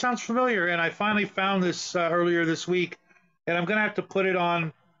 yeah, that sounds familiar. And I finally found this earlier this week, and I'm gonna have to put it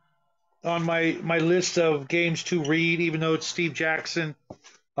on my list of games to read, even though it's Steve Jackson.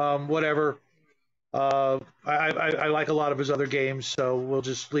 Whatever. I like a lot of his other games, so we'll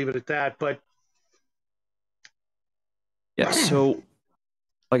just leave it at that. But Yeah, so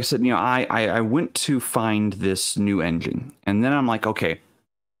like I said, I went to find this new engine, and then I'm like, okay,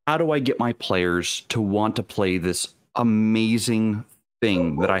 how do I get my players to want to play this amazing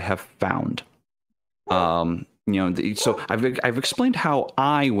thing that I have found? So I've explained how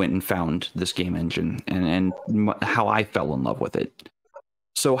I went and found this game engine and how I fell in love with it.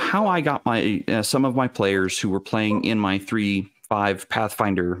 So how I got my some of my players who were playing in my 3.5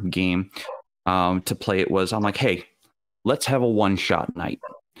 Pathfinder game to play it was, I'm like, hey, let's have a one-shot night.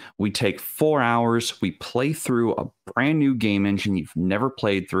 We take 4 hours. We play through a brand new game engine you've never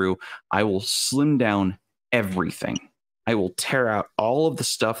played through. I will slim down everything. I will tear out all of the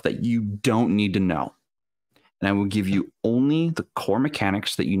stuff that you don't need to know. And I will give you only the core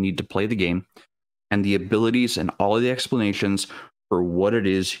mechanics that you need to play the game and the abilities and all of the explanations for what it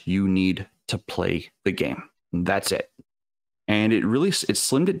is you need to play the game. And that's it. And it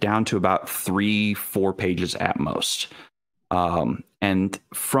slimmed it down to about 3-4 pages at most. And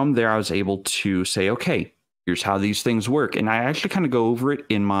from there, I was able to say, okay, here's how these things work. And I actually kind of go over it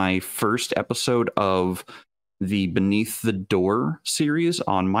in my first episode of the Beneath the Door series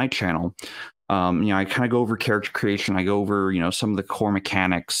on my channel. I kind of go over character creation. I go over, some of the core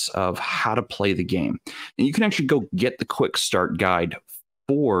mechanics of how to play the game. And you can actually go get the quick start guide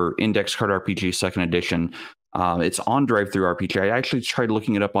for Index Card RPG Second Edition. It's on DriveThruRPG. I actually tried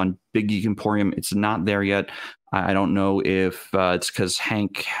looking it up on Big Geek Emporium. It's not there yet. I don't know if it's because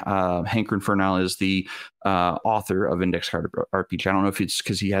Hank Infernal is the author of Index Card RPG. I don't know if it's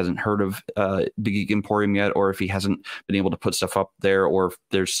because he hasn't heard of Big Geek Emporium yet, or if he hasn't been able to put stuff up there, or if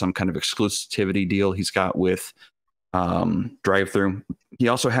there's some kind of exclusivity deal he's got with DriveThru. He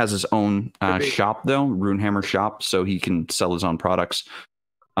also has his own shop, though, Runehammer shop, so he can sell his own products.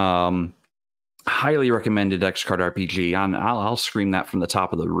 Highly recommended Index Card RPG. I'll scream that from the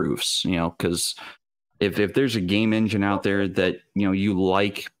top of the roofs, because if there's a game engine out there that you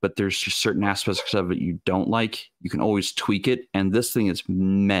like, but there's just certain aspects of it you don't like, you can always tweak it. And this thing is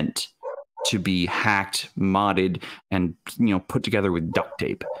meant to be hacked, modded, and put together with duct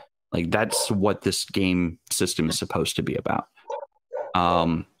tape. Like, that's what this game system is supposed to be about.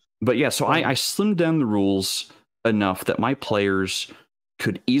 But yeah, so I slimmed down the rules enough that my players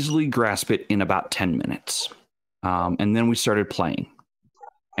could easily grasp it in about 10 minutes. And then we started playing.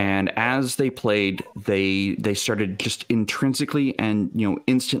 And as they played, they started just intrinsically and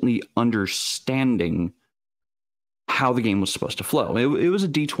instantly understanding how the game was supposed to flow. It was a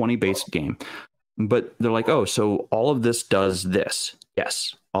D20 based game, but they're like, oh, so all of this does this.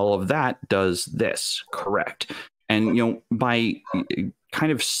 Yes, all of that does this. Correct. And by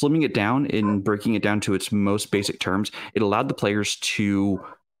kind of slimming it down and breaking it down to its most basic terms, it allowed the players to,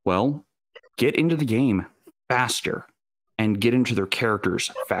 get into the game faster and get into their characters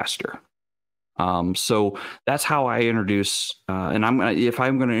faster. So that's how I introduce, if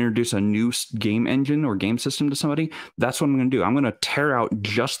I'm going to introduce a new game engine or game system to somebody, that's what I'm going to do. I'm going to tear out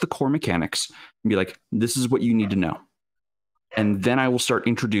just the core mechanics and be like, this is what you need to know. And then I will start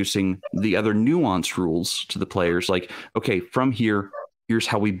introducing the other nuanced rules to the players. Like, okay, from here, here's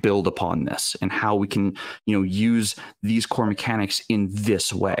how we build upon this and how we can, use these core mechanics in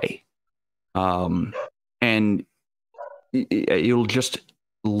this way. And it'll just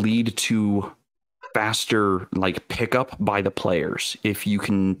lead to faster pickup by the players if you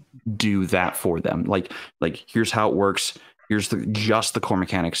can do that for them. Like here's how it works. Here's just the core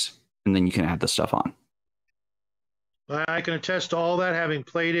mechanics, and then you can add the stuff on. I can attest to all that, having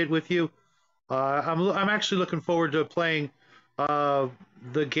played it with you. I'm actually looking forward to playing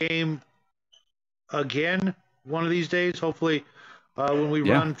the game again one of these days. Hopefully, when we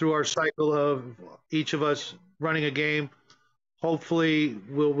run through our cycle of each of us running a game, hopefully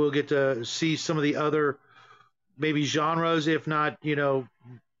we'll get to see some of the other maybe genres, if not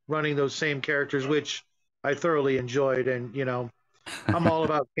running those same characters, which I thoroughly enjoyed. And I'm all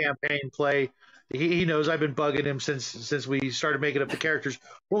about campaign play. He knows I've been bugging him since we started making up the characters.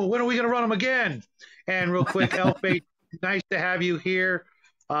 Well, when are we going to run them again? And real quick, Elfbait, nice to have you here.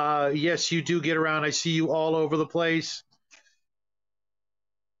 Yes, you do get around. I see you all over the place.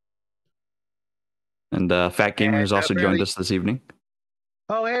 And Fat Gamer has also joined us this evening.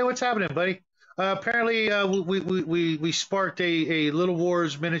 Oh, hey, what's happening, buddy? Apparently, we sparked a Little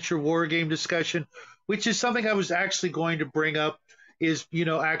Wars miniature war game discussion, which is something I was actually going to bring up. Is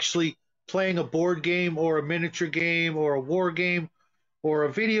actually playing a board game or a miniature game or a war game or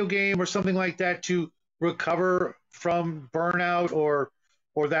a video game or something like that to recover from burnout or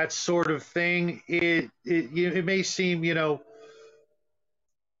that sort of thing, it may seem,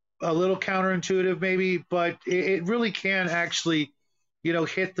 a little counterintuitive maybe, but it really can actually,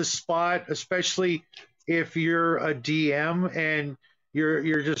 hit the spot, especially if you're a DM and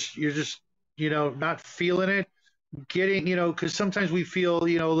you're just not feeling it, getting, because sometimes we feel,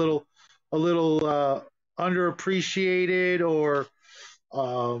 a little underappreciated or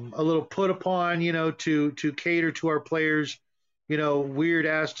a little put upon, to cater to our players, weird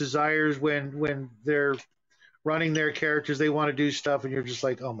ass desires when they're running their characters. They want to do stuff, and you're just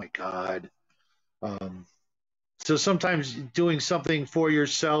like, oh my god. Um, so sometimes doing something for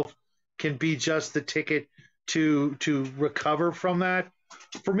yourself can be just the ticket to recover from that.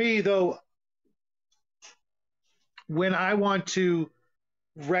 For me, though, when I want to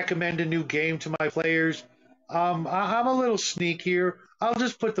recommend a new game to my players, I'm a little sneakier. I'll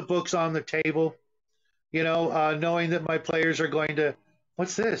just put the books on the table, knowing that my players are going to,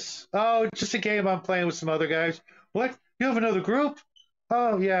 what's this? Oh, it's just a game I'm playing with some other guys. What? You have another group?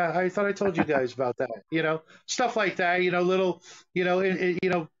 Oh, yeah, I thought I told you guys about that. Stuff like that. Little,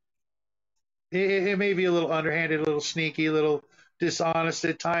 it may be a little underhanded, a little sneaky, a little dishonest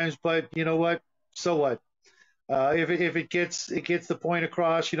at times, but you know what? So what? If it gets the point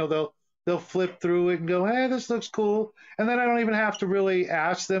across, they'll flip through it and go, hey, this looks cool, and then I don't even have to really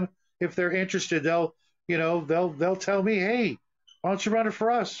ask them if they're interested. They'll tell me, hey, why don't you run it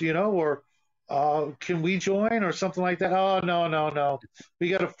for us, or can we join or something like that. Oh, no, no, no, we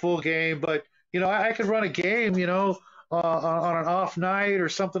got a full game, but I could run a game, on an off night or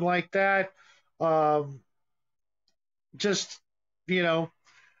something like that. Um, just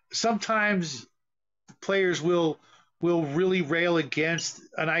sometimes players will really rail against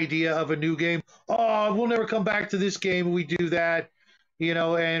an idea of a new game. Oh, we'll never come back to this game if we do that, and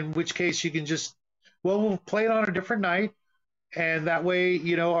in which case you can just, well, we'll play it on a different night, and that way,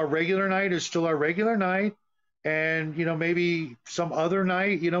 our regular night is still our regular night, and maybe some other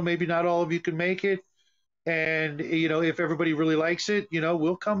night, maybe not all of you can make it, and if everybody really likes it,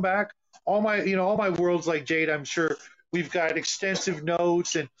 we'll come back. All my worlds, like Jade, I'm sure we've got extensive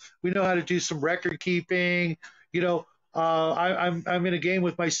notes and we know how to do some record keeping. I'm in a game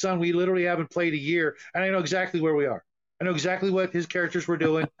with my son. We literally haven't played a year, and I know exactly where we are. I know exactly what his characters were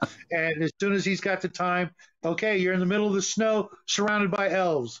doing, and as soon as he's got the time, okay, you're in the middle of the snow, surrounded by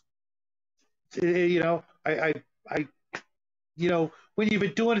elves. I when you've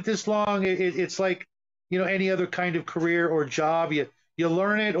been doing it this long, it's like, any other kind of career or job. You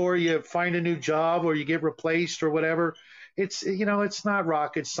learn it, or you find a new job, or you get replaced, or whatever. It's not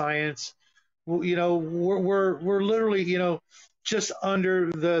rocket science. We're literally, just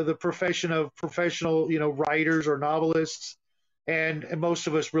under the profession of professional, writers or novelists, and most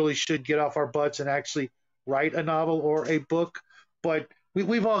of us really should get off our butts and actually write a novel or a book. But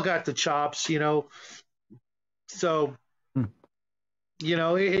we've all got the chops, so Hmm.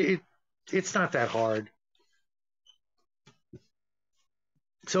 it's not that hard.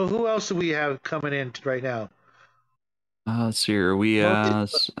 So who else do we have coming in right now? Let's see here. We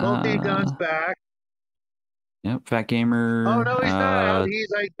Multi Guns back. Yep, Fat Oh Gamer. no, he's not.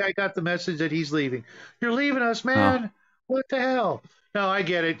 I got the message that he's leaving. You're leaving us, Oh, man. What the hell? No, I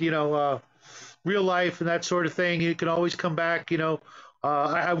get it. Real life and that sort of thing. You can always come back.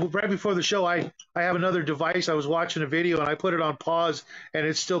 Right before the show, I have another device. I was watching a video and I put it on pause, and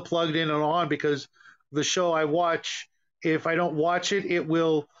it's still plugged in and on because the show I watch, if I don't watch it, it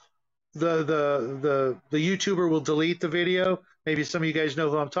will the YouTuber will delete the video. Maybe some of you guys know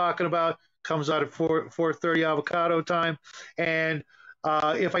who I'm talking about. Comes out at 4:30 avocado time, and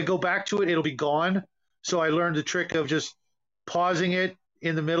if I go back to it, it'll be gone. So I learned the trick of just pausing it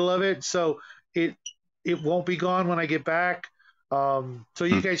in the middle of it, so it it won't be gone when I get back. So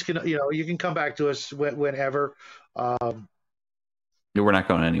you hmm. guys can you can come back to us whenever. Um, Yeah, we're not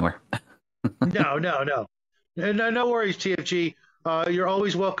going anywhere. no, no, no, no worries, TFG. You're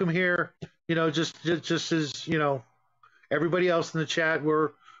always welcome here. Just as everybody else in the chat,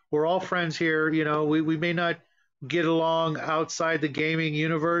 we're all friends here. We may not get along outside the gaming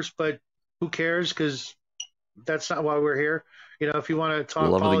universe, but who cares? Because that's not why we're here. If you want to talk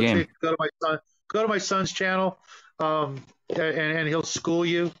Love of the game. politics, go to my son's channel, and he'll school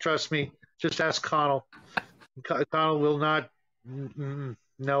you. Trust me. Just ask Connell. Connell will not.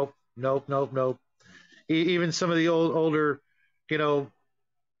 Nope, nope, nope, nope. Even some of the older, you know,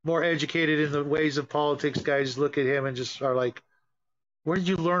 more educated in the ways of politics guys look at him and just are like, where did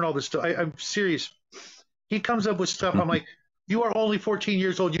you learn all this stuff? I'm serious. He comes up with stuff. I'm like, You are only 14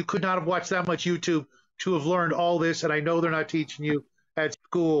 years old. You could not have watched that much YouTube to have learned all this. And I know they're not teaching you at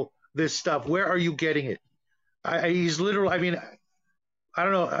school this stuff. Where are you getting it? He's literally, I mean, I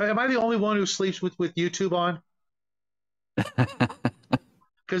don't know. Am I the only one who sleeps with YouTube on?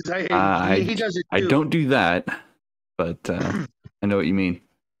 Because he does it I too. don't do that, but I know what you mean.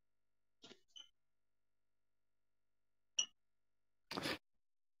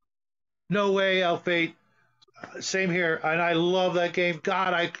 No way, Alfate. Same here. And I love that game.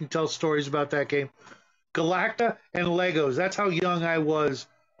 God, I can tell stories about that game. Galacta and Legos. That's how young I was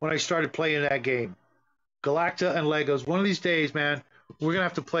when I started playing that game. Galacta and Legos. One of these days, man, we're gonna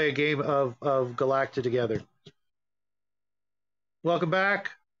have to play a game of Galacta together. Welcome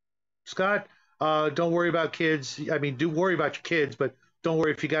back, Scott. Don't worry about kids. I mean, do worry about your kids, but don't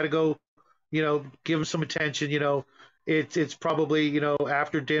worry if you got to go. Give them some attention. It's probably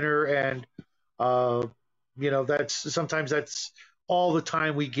after dinner, and that's all the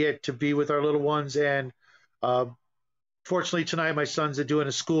time we get to be with our little ones. And uh, fortunately tonight, my son's doing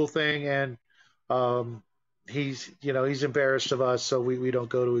a school thing, and he's embarrassed of us, so we don't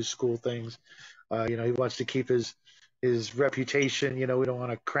go to his school things. He wants to keep his reputation. We don't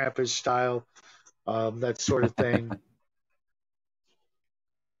want to cramp his style, that sort of thing.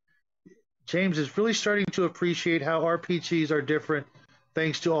 James is really starting to appreciate how RPGs are different,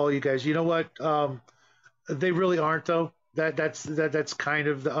 thanks to all you guys. You know what? They really aren't, though. That's kind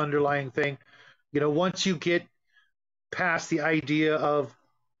of the underlying thing. Once you get past the idea of,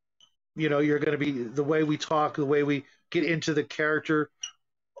 you're going to be the way we talk, the way we get into the character.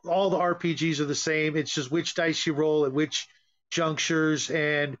 All the RPGs are the same. It's just which dice you roll at which junctures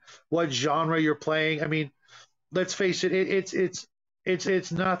and what genre you're playing. I mean, let's face it,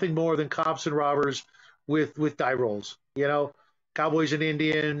 it's nothing more than cops and robbers with die rolls. Cowboys and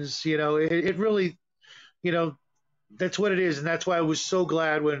Indians. It really, that's what it is, and that's why I was so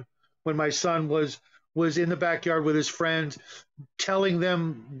glad when my son was in the backyard with his friends, telling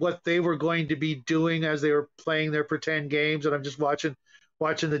them what they were going to be doing as they were playing their pretend games, and I'm just watching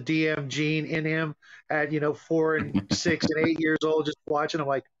the DM gene in him at 4 and 6 and 8 years old, just watching. I'm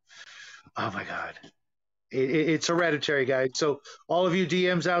like, oh my god, it's hereditary, guys. So all of you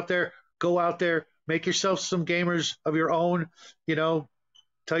DMs out there, go out there, make yourself some gamers of your own.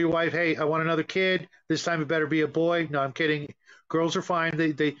 Tell your wife, hey, I want another kid. This time it better be a boy. No, I'm kidding. Girls are fine.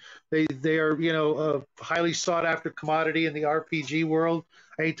 They are a highly sought after commodity in the RPG world.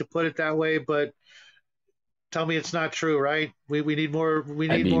 I hate to put it that way, but tell me it's not true, right? We need more. We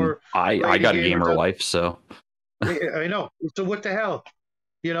need more. I got a gamer wife, so I know. So what the hell?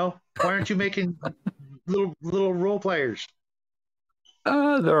 Why aren't you making little role players? There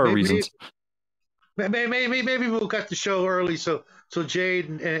are reasons. Maybe we'll cut the show early so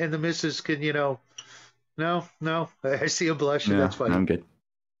Jade and the missus can No, I see a blush. Yeah, that's funny. I'm good.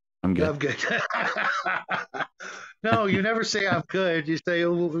 I'm good. No, you never say I'm good. You say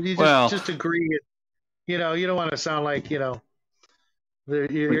you just agree. You don't want to sound like you're.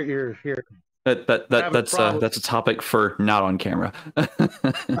 That's a topic for not on camera.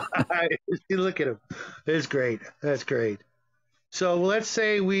 You look at him. It's great. That's great. So let's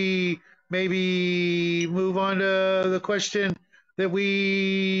say we maybe move on to the question that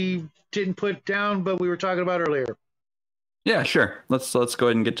we didn't put down, but we were talking about earlier. Yeah, sure. Let's go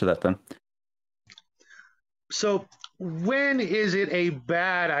ahead and get to that then. So when is it a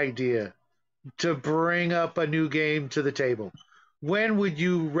bad idea to bring up a new game to the table? When would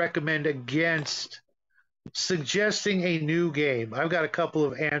you recommend against suggesting a new game? I've got a couple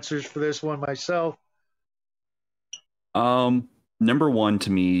of answers for this one myself. Number one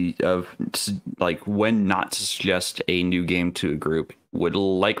to me of like when not to suggest a new game to a group would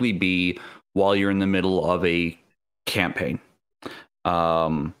likely be while you're in the middle of a campaign.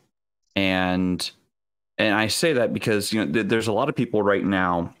 And I say that because there's a lot of people right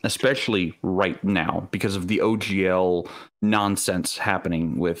now, especially right now, because of the OGL nonsense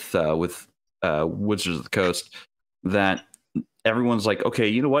happening with Wizards of the Coast, that everyone's like, okay,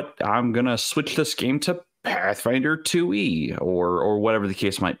 you know what? I'm gonna switch this game to Pathfinder 2e or whatever the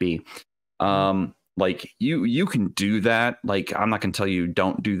case might be. Like you can do that. Like I'm not gonna tell you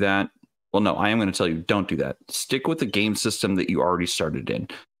don't do that. Well, no, I am gonna tell you don't do that. Stick with the game system that you already started in.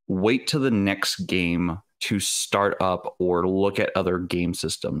 Wait till the next game to start up or look at other game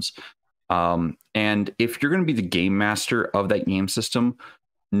systems. And if you're going to be the game master of that game system,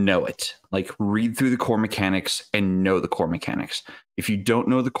 know it. Like read through the core mechanics and know the core mechanics. If you don't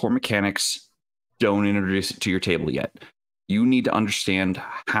know the core mechanics, don't introduce it to your table yet. You need to understand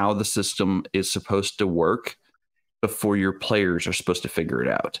how the system is supposed to work before your players are supposed to figure it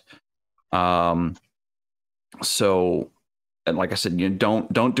out. So and like I said,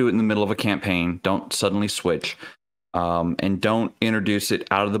 don't do it in the middle of a campaign. Don't suddenly switch, and don't introduce it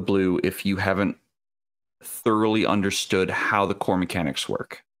out of the blue if you haven't thoroughly understood how the core mechanics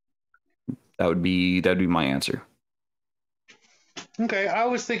work. That'd be my answer. Okay, I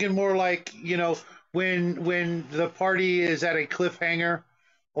was thinking more like, when the party is at a cliffhanger,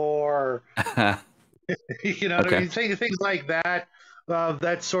 or what I Okay. mean, things like that,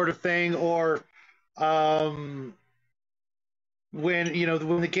 that sort of thing, or um, when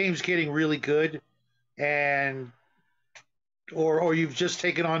the game's getting really good, and or you've just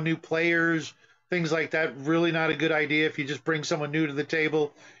taken on new players, things like that. Really not a good idea if you just bring someone new to the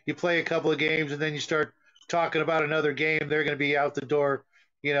table. You play a couple of games and then you start talking about another game. They're going to be out the door,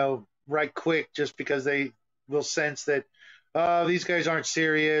 right quick, just because they will sense that these guys aren't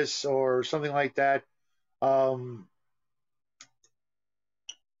serious or something like that. Um,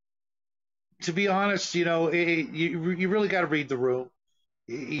 to be honest, you really got to read the room.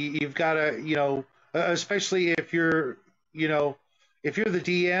 You've got to, especially you know, if you're the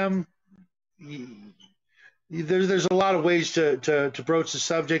DM, there's a lot of ways to broach the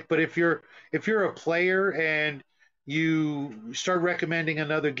subject, but if you're a player and you start recommending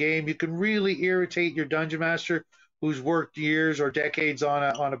another game, you can really irritate your dungeon master who's worked years or decades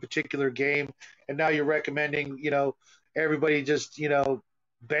on a particular game, and now you're recommending, everybody just,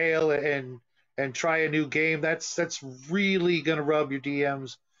 bail and try a new game. That's really going to rub your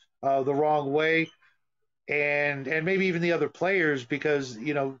DMs the wrong way, and maybe even the other players, because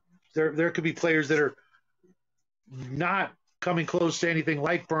there could be players that are not coming close to anything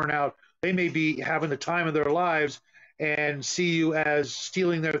like burnout. They may be having the time of their lives and see you as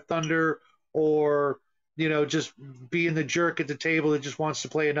stealing their thunder, or just being the jerk at the table that just wants to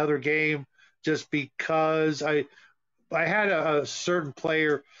play another game just because. I had a certain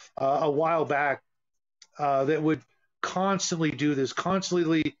player a while back that would constantly do this,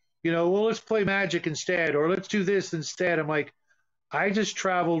 constantly, well, let's play Magic instead, or let's do this instead. I'm like, I just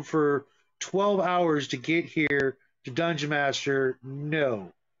traveled for 12 hours to get here to Dungeon Master.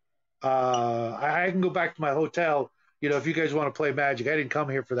 No. I can go back to my hotel, if you guys want to play Magic. I didn't come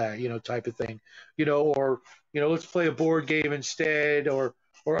here for that, type of thing, or, let's play a board game instead, or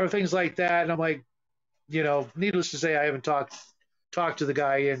things like that. And I'm like, needless to say, I haven't talked to the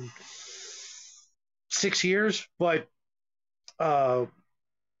guy in 6 years, but, uh,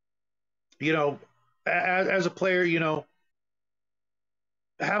 you know, as a player,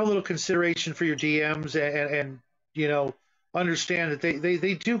 have a little consideration for your DMs, and understand that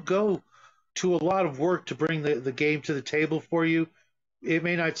they do go to a lot of work to bring the game to the table for you. It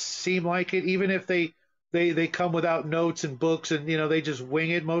may not seem like it, even if they come without notes and books, and they just wing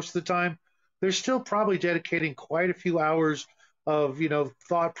it most of the time. They're still probably dedicating quite a few hours of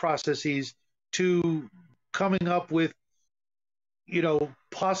thought processes to coming up with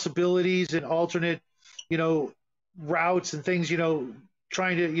possibilities and alternate you know routes and things,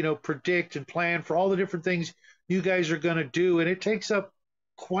 trying to predict and plan for all the different things you guys are going to do, and it takes up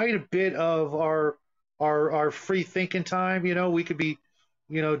quite a bit of our free thinking time. We could be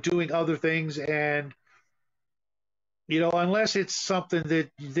doing other things, and unless it's something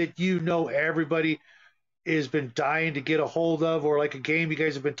that everybody has been dying to get a hold of, or like a game you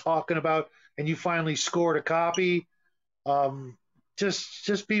guys have been talking about and you finally scored a copy. um,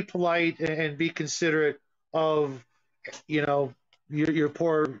 just be polite and be considerate of your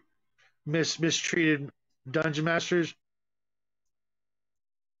poor mistreated dungeon masters.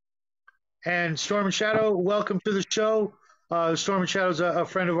 And Storm and Shadow, welcome to the show. Storm and Shadow's a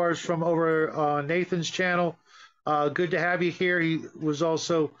friend of ours from over Nathan's channel. Good to have you here. He was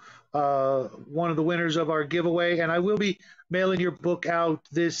also one of the winners of our giveaway, and I will be mailing your book out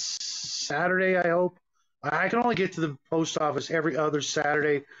this Saturday, I hope. I can only get to the post office every other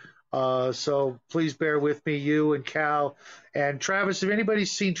Saturday, so please bear with me, you and Cal. And Travis, if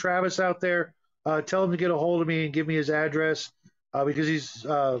anybody's seen Travis out there, tell him to get a hold of me and give me his address, because he's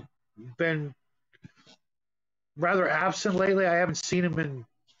been rather absent lately. I haven't seen him in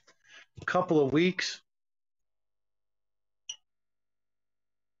a couple of weeks.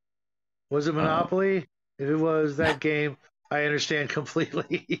 Was it Monopoly? If it was that game, I understand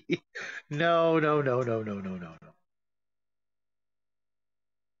completely. No, no, no, no, no, no, no,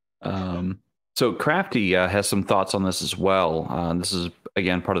 no. So Crafty has some thoughts on this as well. This is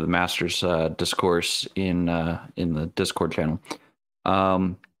again part of the Masters discourse in the Discord channel.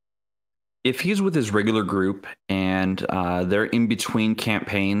 If he's with his regular group and they're in between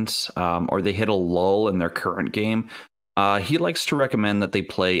campaigns, or they hit a lull in their current game, he likes to recommend that they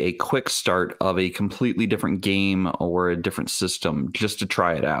play a quick start of a completely different game or a different system just to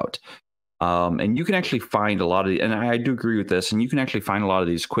try it out. And you can actually find a lot of, and I do agree with this, and you can actually find a lot of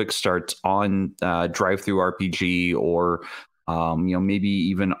these quick starts on Drive-Thru RPG, or maybe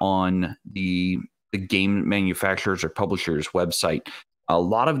even on the game manufacturers or publishers website. A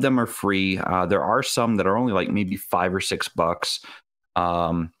lot of them are free. There are some that are only like maybe $5 or $6.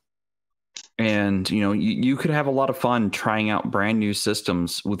 And you could have a lot of fun trying out brand new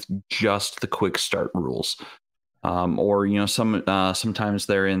systems with just the quick start rules. Or sometimes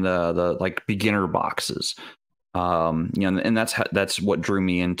they're in the like beginner boxes. And that's what drew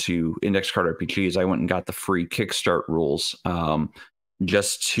me into Index Card RPGs. I went and got the free Kickstart rules,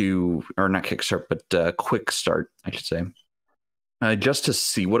 just to, or not Kickstart, but Quick Start, I should say, just to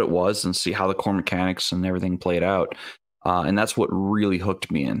see what it was and see how the core mechanics and everything played out. And that's what really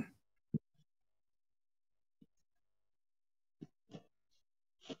hooked me in.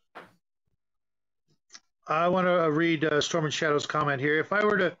 I want to read Storm and Shadow's comment here. If I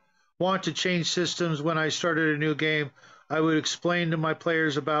were to want to change systems when I started a new game, I would explain to my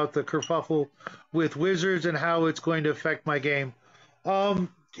players about the kerfuffle with wizards and how it's going to affect my game. I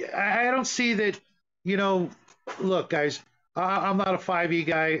don't see that, look, guys, I'm not a 5e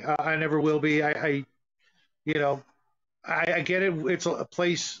guy. I never will be. You know, I get it. It's a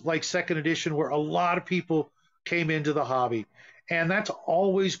place like second edition where a lot of people came into the hobby, and that's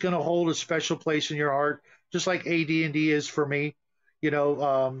always going to hold a special place in your heart, just like AD&D is for me.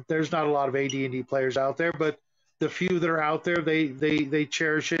 There's not a lot of AD&D players out there, but the few that are out there, they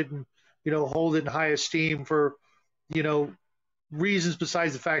cherish it and hold it in high esteem for you know reasons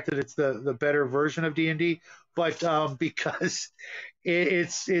besides the fact that it's the better version of D&D, but because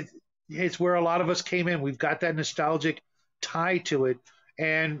it's where a lot of us came in. We've got that nostalgic tie to it,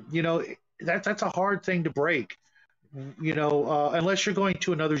 and that's a hard thing to break. Unless you're going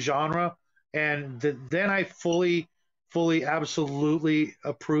to another genre, and then I fully, absolutely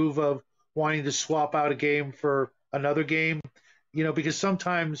approve of wanting to swap out a game for another game. Because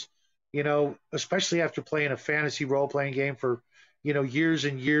sometimes, especially after playing a fantasy role playing game for years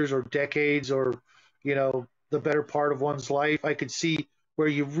and years or decades, or the better part of one's life, I could see where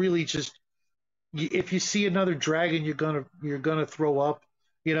you really just, if you see another dragon, you're gonna throw up.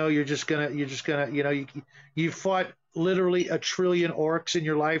 You're just gonna you fought literally a trillion orcs in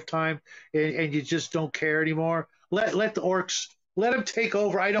your lifetime, and you just don't care anymore. Let the orcs, let them take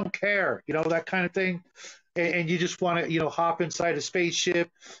over. I don't care. That kind of thing. And you just want to hop inside a spaceship,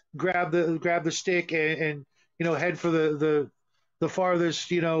 grab the stick, and head for the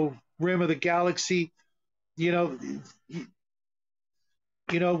farthest rim of the galaxy. you know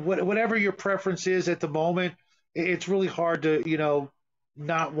whatever your preference is at the moment, it's really hard to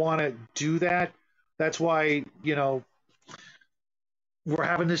not want to do that. That's why we're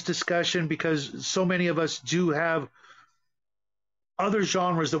having this discussion, because so many of us do have other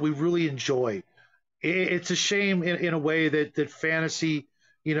genres that we really enjoy. It's a shame in a way that fantasy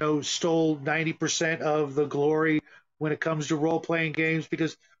stole 90% of the glory when it comes to role-playing games,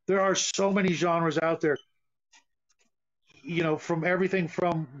 because there are so many genres out there, from everything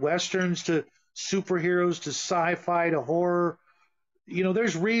from westerns to superheroes to sci-fi to horror.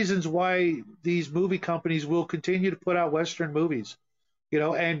 There's reasons why these movie companies will continue to put out western movies,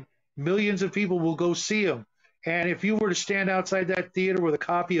 and millions of people will go see them. And if you were to stand outside that theater with a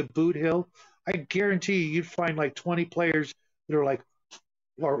copy of Boot Hill, I guarantee you'd find like 20 players that are like,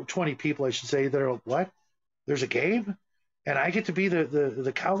 or 20 people, I should say, that are like, what? There's a game, and I get to be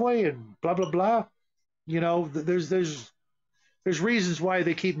the cowboy and blah blah blah. There's reasons why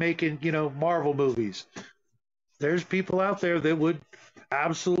they keep making Marvel movies. There's people out there that would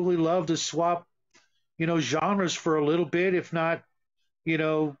absolutely love to swap genres for a little bit, if not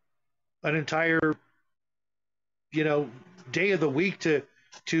an entire day of the week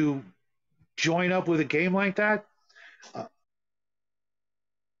to join up with a game like that. I'm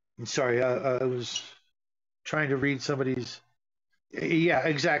sorry, I was trying to read somebody's. Yeah,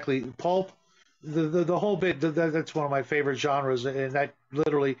 exactly. Pulp, the whole bit. That's one of my favorite genres, and that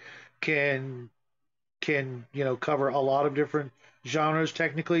literally can cover a lot of different genres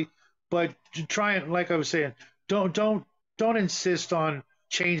technically. But to try and, like I was saying, don't insist on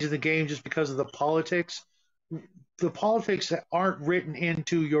changing the game just because of the politics. The politics aren't written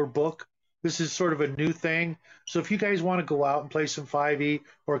into your book. This is sort of a new thing. So if you guys want to go out and play some 5e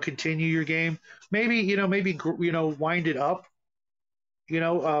or continue your game, maybe wind it up.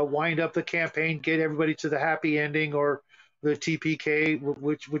 Wind up the campaign, get everybody to the happy ending or the TPK,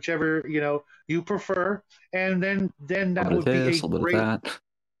 whichever you prefer, and then A that little would bit of be a this, a little bit great. of that.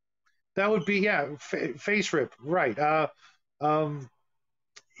 That would be, yeah, face rip, right? Um,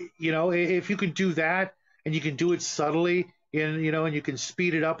 if you can do that and you can do it subtly, and you can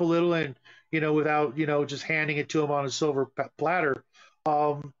speed it up a little, and without just handing it to them on a silver platter.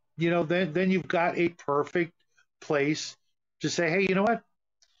 Then you've got a perfect place to say, hey, you know what?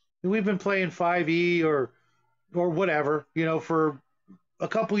 We've been playing 5e or whatever, for a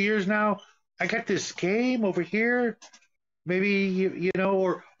couple years now. I got this game over here. Maybe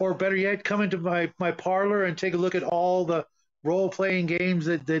or better yet, come into my parlor and take a look at all the role playing games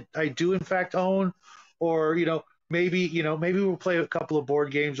that I do in fact own, or maybe we'll play a couple of board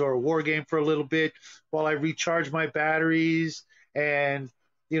games or a war game for a little bit while I recharge my batteries, and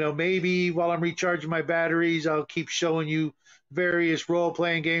maybe while I'm recharging my batteries, I'll keep showing you various role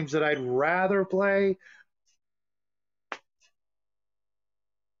playing games that I'd rather play.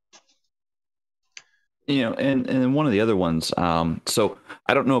 And one of the other ones. So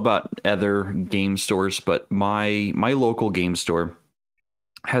I don't know about other game stores, but my local game store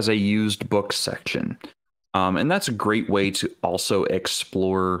has a used book section, and that's a great way to also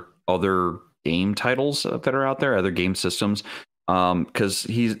explore other game titles that are out there, other game systems. Because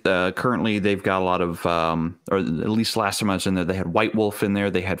he's currently they've got a lot of, or at least last time I was in there, they had White Wolf in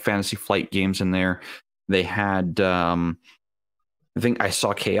there, they had Fantasy Flight games in there, they had. I think I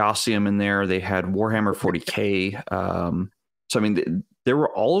saw Chaosium in there. They had Warhammer 40K. So, I mean, there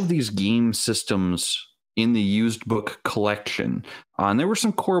were all of these game systems in the used book collection. And there were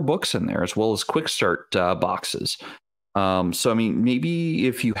some core books in there, as well as quick start boxes. So, I mean, maybe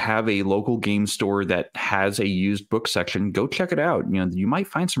if you have a local game store that has a used book section, go check it out. You might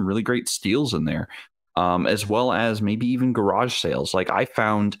find some really great steals in there, as well as maybe even garage sales. Like I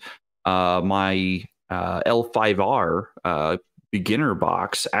found my L5R beginner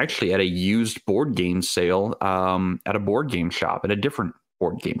box actually at a used board game sale at a board game shop, at a different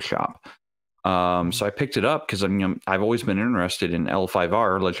board game shop. So I picked it up because I've always been interested in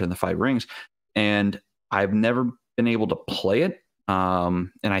L5R, Legend of the Five Rings, and I've never been able to play it.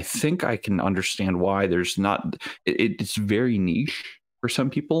 And I think I can understand why. There's not. It's very niche for some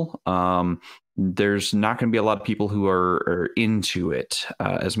people. There's not going to be a lot of people who are into it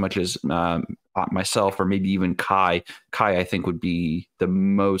as much as myself, or maybe even Kai. Kai, I think, would be the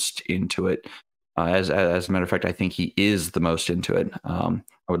most into it. As a matter of fact, I think he is the most into it. I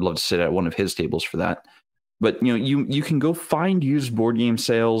would love to sit at one of his tables for that. But you can go find used board game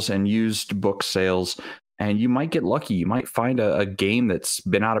sales and used book sales, and you might get lucky. You might find a game that's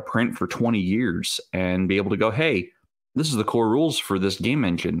been out of print for 20 years and be able to go, hey, this is the core rules for this game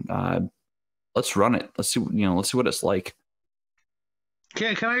engine. Let's run it. Let's see what it's like.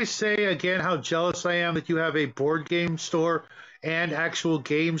 Can I say again how jealous I am that you have a board game store and actual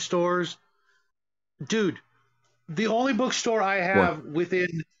game stores? Dude, the only bookstore I have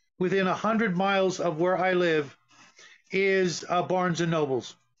within 100 miles of where I live is Barnes and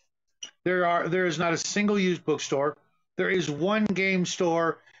Nobles. There is not a single used bookstore. There is one game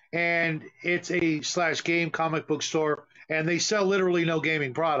store, and it's a / game comic book store, and they sell literally no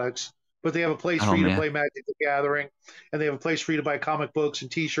gaming products, but they have a place for you to play Magic the Gathering, and they have a place for you to buy comic books and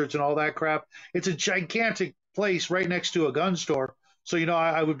T-shirts and all that crap. It's a gigantic place right next to a gun store, so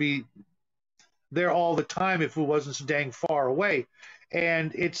I would be there all the time if it wasn't so dang far away,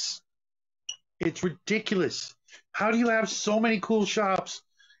 and it's ridiculous. How do you have so many cool shops?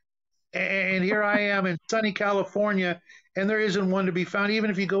 And here I am in sunny California, and there isn't one to be found. Even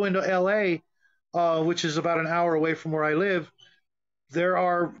if you go into LA, which is about an hour away from where I live, there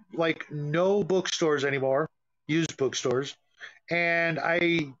are like no bookstores anymore, used bookstores. And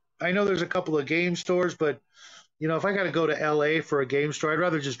I know there's a couple of game stores, but if I got to go to LA for a game store, I'd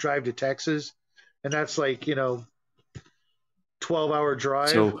rather just drive to Texas, and that's like 12-hour drive.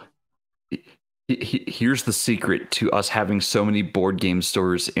 So here's the secret to us having so many board game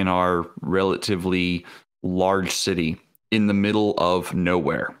stores in our relatively large city in the middle of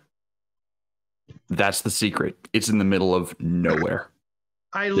nowhere. That's the secret. It's in the middle of nowhere.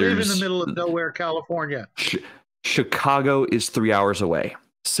 I live in the middle of nowhere, California. Chicago is 3 hours away.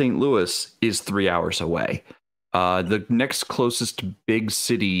 St. Louis is 3 hours away. The next closest big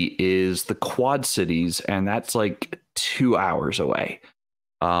city is the Quad Cities, and that's like 2 hours away.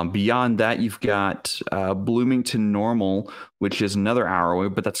 Beyond that, you've got Bloomington Normal, which is another hour away,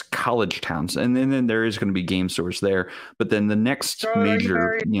 but that's college towns. And then there is going to be game stores there. But then the next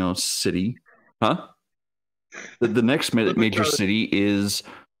major, city, The next major city is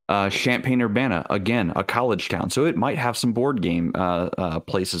Champaign-Urbana, again, a college town. So it might have some board game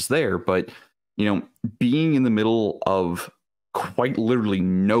places there. But, being in the middle of quite literally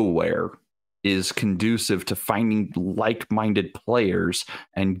nowhere is conducive to finding like-minded players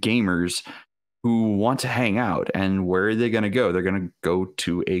and gamers who want to hang out. And where are they going to go? They're going to go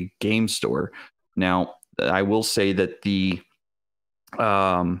to a game store. Now, I will say that the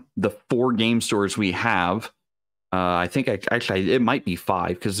 4 game stores we have, I think actually it might be 5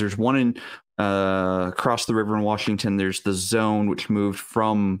 because there's one in across the river in Washington. There's the Zone, which moved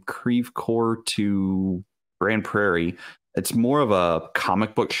from Creve Coeur to Grand Prairie. It's more of a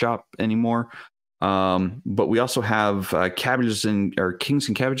comic book shop anymore. But we also have Cabbages or Kings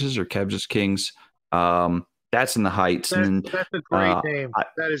and Cabbages or Cabbages Kings. That's in the Heights. That's a great name.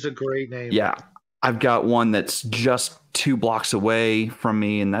 That is a great name. Yeah. I've got one that's just 2 blocks away from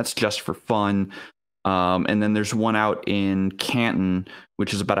me, and that's just for fun. And then there's one out in Canton,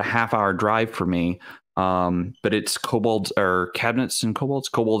 which is about a half-hour drive for me. But it's kobolds or cabinets and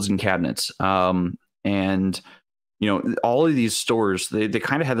kobolds and cabinets. And all of these stores, they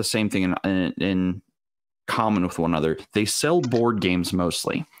kind of have the same thing in common with one another. They sell board games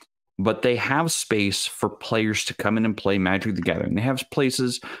mostly, but they have space for players to come in and play Magic the Gathering. They have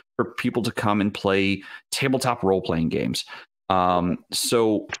places for people to come and play tabletop role-playing games.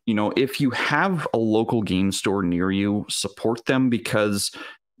 So, if you have a local game store near you, support them, because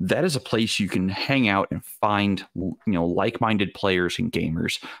that is a place you can hang out and find, like-minded players and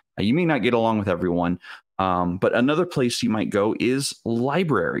gamers. You may not get along with everyone, but another place you might go is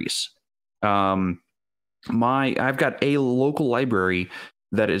libraries. I've got a local library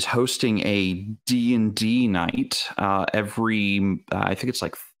that is hosting a D&D night every, I think it's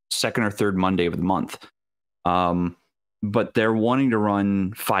like second or third Monday of the month. But they're wanting to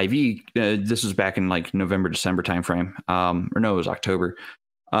run 5e. This was back in like November, December timeframe. Or no, it was October.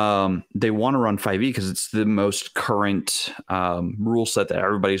 They want to run 5e because it's the most current rule set that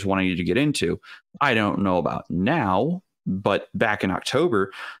everybody's wanting you to get into. I don't know about now, but back in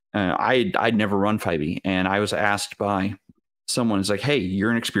October, I'd never run 5e. And I was asked by someone, is like, hey,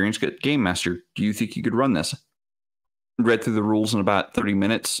 you're an experienced game master. Do you think you could run this? Read through the rules in about 30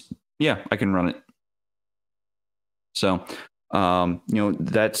 minutes. Yeah, I can run it. So,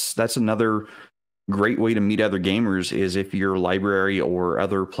 that's another great way to meet other gamers, is if your library or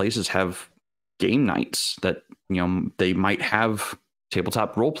other places have game nights that, they might have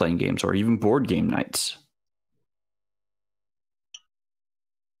tabletop role-playing games or even board game nights.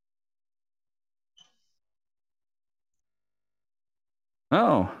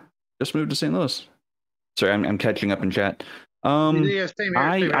 Oh, just moved to St. Louis. Sorry, I'm catching up in chat. Yeah, same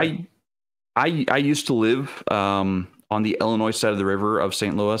here. I used to live on the Illinois side of the river of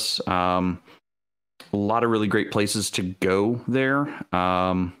St. Louis. A lot of really great places to go there.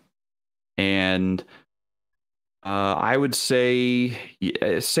 And I would say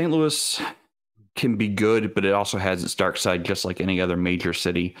St. Louis can be good, but it also has its dark side, just like any other major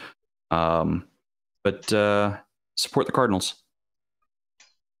city. But support the Cardinals.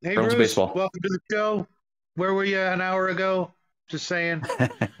 Hey, Cardinals Bruce, baseball. Welcome to the show. Where were you an hour ago? Just saying.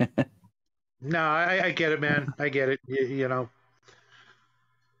 No, I get it, man. I get it. You know.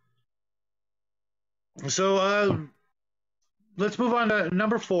 So let's move on to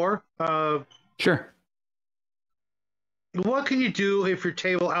number 4. Sure. What can you do if your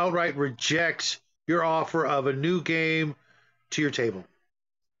table outright rejects your offer of a new game to your table?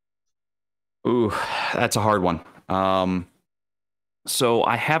 Ooh, that's a hard one. So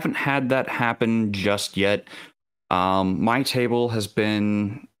I haven't had that happen just yet. My table has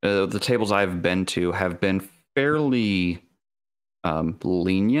been, the tables I've been to have been fairly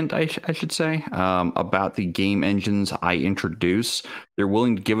lenient, I should say, about the game engines I introduce. They're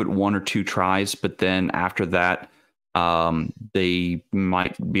willing to give it 1 or 2 tries, but then after that, they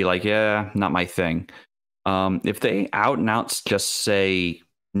might be like, yeah, not my thing. If they out and out just say,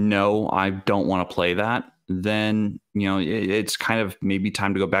 no, I don't want to play that, then, it's kind of maybe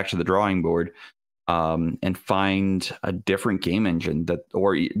time to go back to the drawing board. And find a different game engine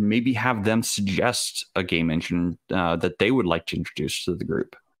or maybe have them suggest a game engine that they would like to introduce to the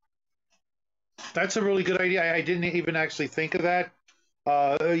group. That's a really good idea. I didn't even actually think of that.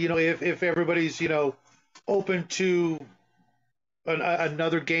 If everybody's, open to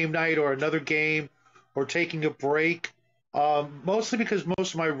another game night or another game or taking a break, mostly because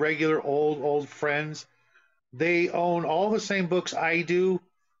most of my regular old friends, they own all the same books I do,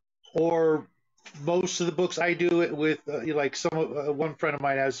 or most of the books I do it with, like one friend of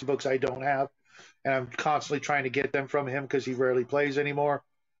mine has some books I don't have, and I'm constantly trying to get them from him because he rarely plays anymore.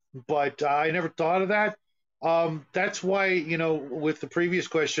 But I never thought of that. That's why, with the previous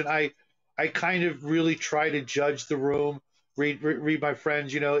question, I kind of really try to judge the room, read my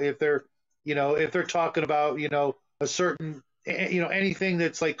friends, if they're talking about, a certain, anything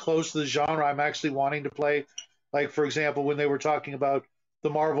that's like close to the genre I'm actually wanting to play. Like, for example, when they were talking about the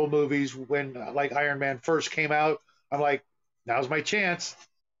Marvel movies, when like Iron Man first came out, I'm like, now's my chance.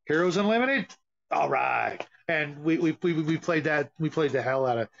 Heroes Unlimited, All right. And we played that. We played the hell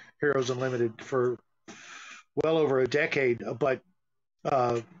out of Heroes Unlimited for well over a decade. But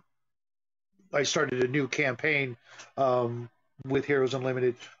uh, I started a new campaign with Heroes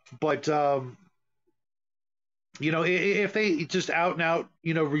Unlimited. But if they just out and out,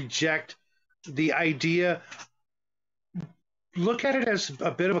 reject the idea, look at it as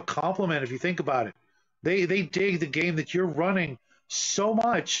a bit of a compliment if you think about it. They dig the game that you're running so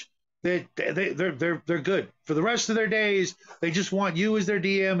much that they're good for the rest of their days. They just want you as their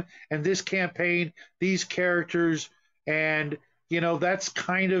DM and this campaign, these characters, and that's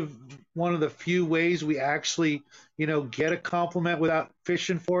kind of one of the few ways we actually get a compliment without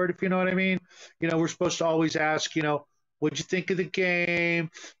fishing for it. If you know what I mean. We're supposed to always ask, what'd you think of the game?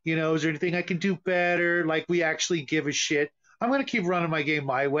 Is there anything I can do better? Like we actually give a shit. I'm going to keep running my game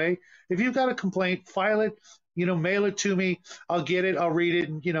my way. If you've got a complaint, file it, mail it to me. I'll get it. I'll read it,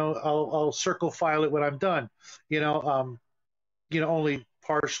 and I'll circle file it when I'm done. Only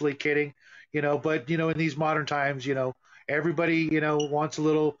partially kidding. But in these modern times, everybody, wants a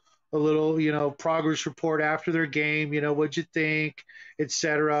little progress report after their game. What'd you think,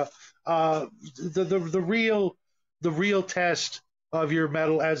 etc. The real test of your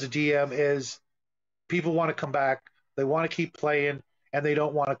metal as a DM is people want to come back, they want to keep playing, and they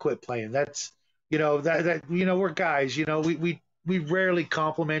don't want to quit playing. That's we're guys. We rarely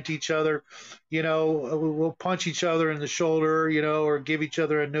compliment each other. We'll punch each other in the shoulder, or give each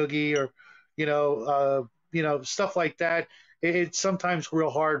other a noogie, or stuff like that. It's sometimes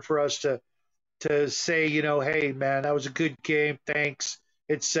real hard for us to say, hey man, that was a good game, thanks,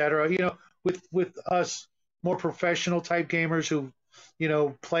 etc. With us more professional type gamers who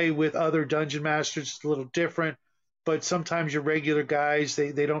play with other dungeon masters, it's a little different. But sometimes your regular guys,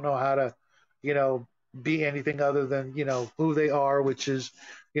 they don't know how to be anything other than who they are, which is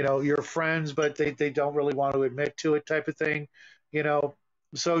your friends, but they don't really want to admit to it, type of thing.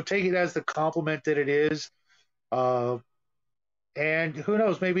 So take it as the compliment that it is. And who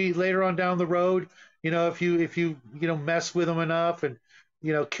knows, maybe later on down the road, if you mess with them enough, and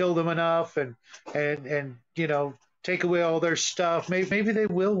kill them enough, and take away all their stuff, maybe they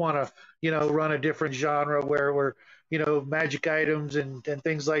will want to run a different genre where magic items and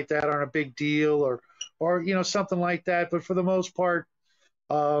things like that aren't a big deal, or something like that. But for the most part,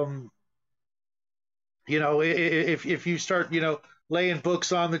 if you start laying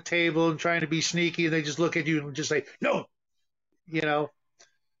books on the table and trying to be sneaky, and they just look at you and just say no, you know,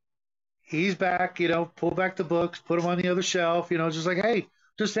 he's back, pull back the books, put them on the other shelf, just like, hey,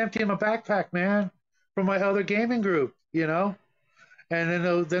 just emptying my backpack, man, from my other gaming group. And then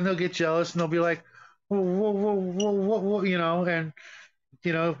they'll get jealous, and they'll be like, whoa, whoa, whoa, whoa, whoa, whoa, and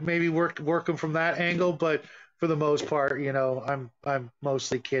maybe work them from that angle. But for the most part, I'm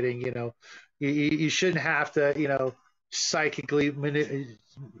mostly kidding. You shouldn't have to, psychologically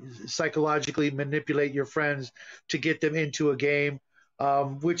manipulate your friends to get them into a game,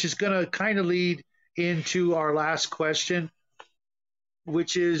 which is going to kind of lead into our last question,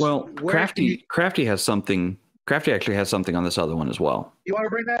 which is, well, Crafty has something. Crafty actually has something on this other one as well. You want to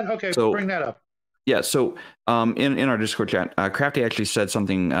bring that? Okay, so, bring that up. Yeah, so in our Discord chat, Crafty actually said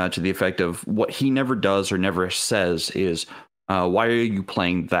something to the effect of, what he never does or never says is, why are you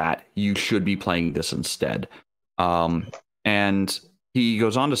playing that? You should be playing this instead. And he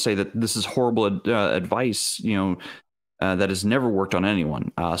goes on to say that this is horrible advice, that has never worked on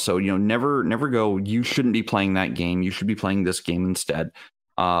anyone. So, never go, you shouldn't be playing that game. You should be playing this game instead,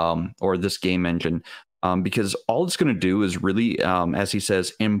 or this game engine. Because all it's going to do is really, as he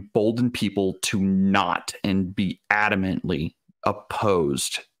says, embolden people to not and be adamantly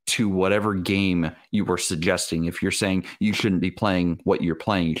opposed to whatever game you were suggesting. If you're saying you shouldn't be playing what you're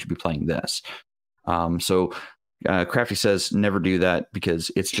playing, you should be playing this. So Crafty says never do that,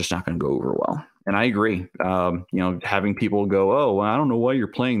 because it's just not going to go over well. And I agree. Having people go, oh, well, I don't know why you're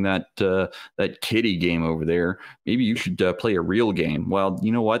playing that kiddie game over there. Maybe you should play a real game. Well,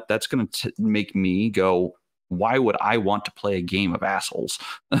 you know what? That's going to make me go, why would I want to play a game of assholes?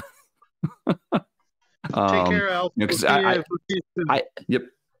 Take care, Elf. Yep.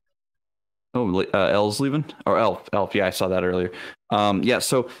 Oh, El's leaving? Or Elf. Yeah, I saw that earlier. Yeah,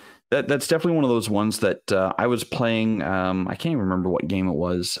 so that's definitely one of those ones that I was playing. I can't even remember what game it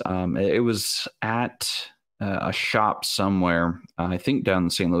was. It was at a shop somewhere, I think down in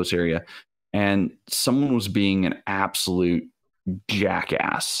the St. Louis area, and someone was being an absolute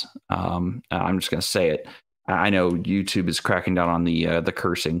jackass. I'm just going to say it. I know YouTube is cracking down on the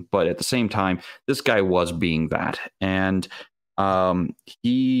cursing, but at the same time, this guy was being that. And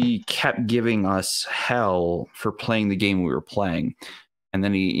he kept giving us hell for playing the game we were playing. and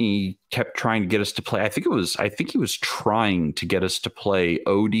then he kept trying to get us to play. I think he was trying to get us to play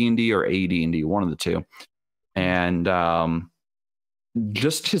OD&D or AD&D, one of the two. And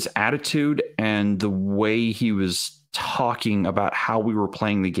just his attitude and the way he was talking about how we were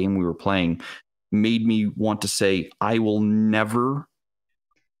playing the game we were playing made me want to say, I will never,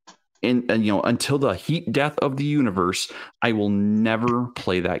 and until the heat death of the universe, I will never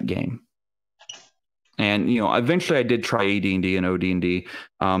play that game. And eventually I did try AD&D and OD&D.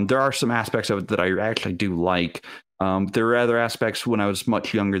 There are some aspects of it that I actually do like. There are other aspects when I was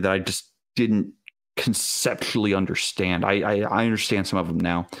much younger that I just didn't conceptually understand. I understand some of them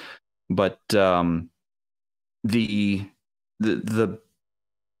now, but the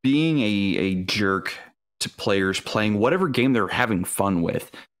being a jerk to players playing whatever game they're having fun with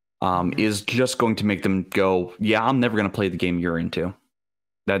is just going to make them go, yeah, I'm never going to play the game you're into.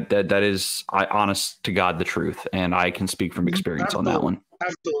 That is, honest to God, the truth, and I can speak from experience on that one.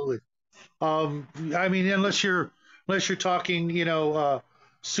 Absolutely. I mean, unless you're talking,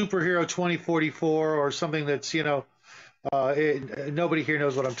 Superhero 2044 or something that's, nobody here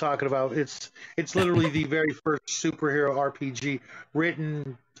knows what I'm talking about. It's literally the very first superhero RPG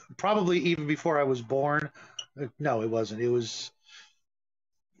written probably even before I was born. No, it wasn't. It was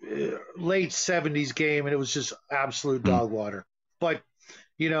late 70s game, and it was just absolute dog water. But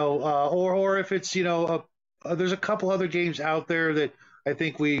or if it's there's a couple other games out there that I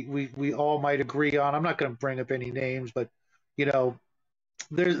think we all might agree on. I'm not going to bring up any names, but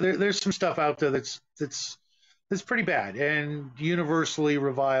there's some stuff out there that's pretty bad and universally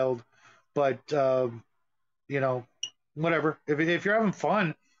reviled. But whatever. If you're having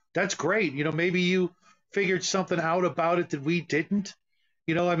fun, that's great. Maybe you figured something out about it that we didn't.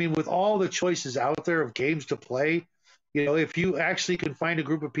 I mean, with all the choices out there of games to play, if you actually can find a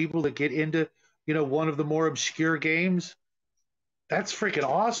group of people that get into, one of the more obscure games, that's freaking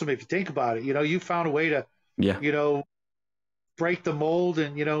awesome if you think about it. You found a way to, break the mold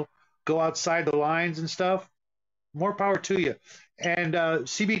and, go outside the lines and stuff. More power to you. And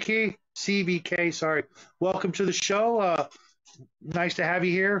CBK, sorry, welcome to the show. Nice to have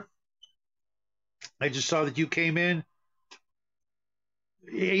you here. I just saw that you came in.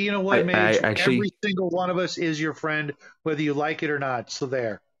 You know what, Mage? Actually, every single one of us is your friend, whether you like it or not. So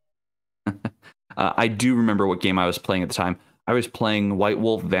there. I do remember what game I was playing at the time. I was playing White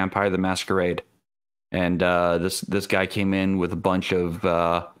Wolf Vampire the Masquerade, and this guy came in with a bunch of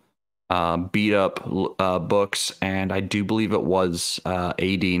beat up books, and I do believe it was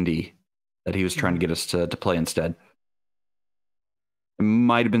AD&D that he was trying to get us to play instead. It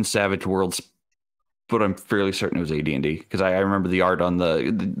might have been Savage Worlds, but I'm fairly certain it was AD&D because I remember the art on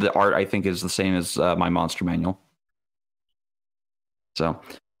the art. I think is the same as my monster manual. So,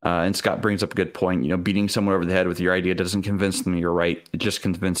 and Scott brings up a good point. Beating someone over the head with your idea doesn't convince them you're right. It just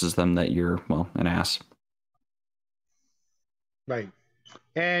convinces them that you're, an ass. Right.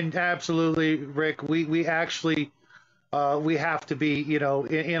 And absolutely, Rick, we actually we have to be, in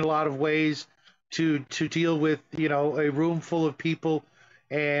a lot of ways to deal with, a room full of people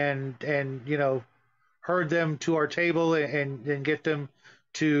and herd them to our table and get them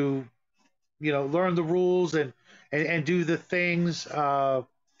to, learn the rules and do the things.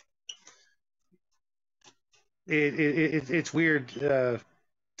 It's weird to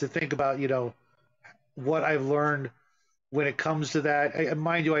think about, what I've learned when it comes to that.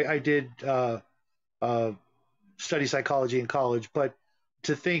 Mind you, I did study psychology in college, but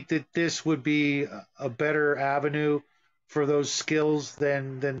to think that this would be a better avenue for those skills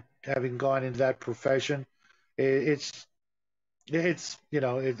than having gone into that profession, it's fun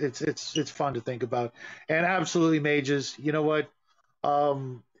to think about. And absolutely, Mages, you know what?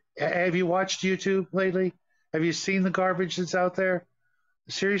 Have you watched YouTube lately? Have you seen the garbage that's out there?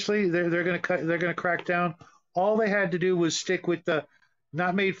 Seriously, they're gonna crack down. All they had to do was stick with the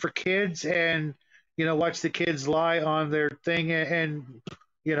not made for kids and watch the kids lie on their thing and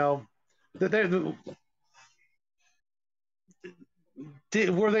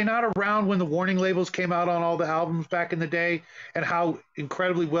were they not around when the warning labels came out on all the albums back in the day and how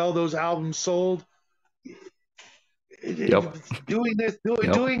incredibly well those albums sold? Yep. Doing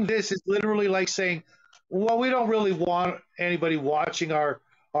this is literally like saying, well, we don't really want anybody watching our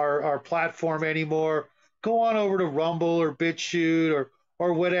platform anymore. Go on over to Rumble or BitChute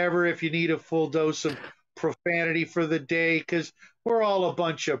or whatever if you need a full dose of profanity for the day, because we're all a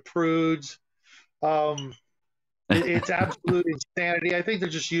bunch of prudes. It's absolute insanity. I think they're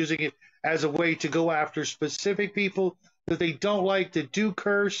just using it as a way to go after specific people that they don't like that do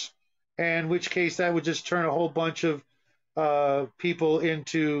curse, in which case that would just turn a whole bunch of people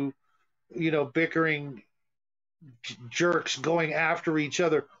into, bickering jerks going after each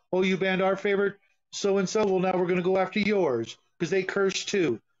other. Oh, you banned our favorite so and so. Well, now we're going to go after yours because they curse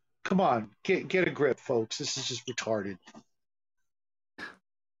too. Come on, get a grip, folks. This is just retarded.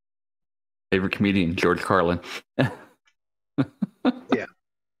 Favorite comedian, George Carlin. Yeah.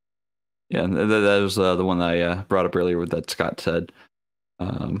 Yeah, that was the one that I brought up earlier with that Scott said.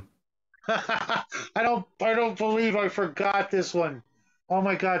 I don't believe I forgot this one. Oh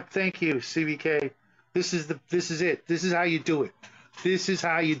my God! Thank you, CBK. This is it. This is how you do it. This is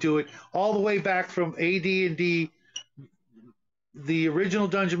how you do it. All the way back from AD&D, the original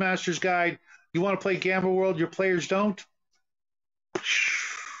Dungeon Master's Guide. You want to play Gamma World? Your players don't.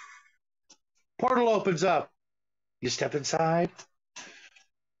 Portal opens up. You step inside.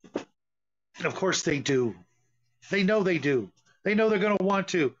 Of course they do. They know they do. They know they're going to want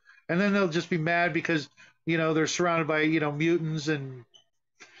to. And then they'll just be mad because, they're surrounded by, mutants and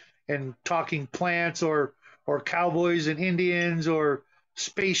talking plants or cowboys and Indians or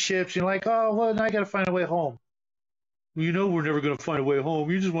spaceships. You're like, oh, well, now I got to find a way home. We're never going to find a way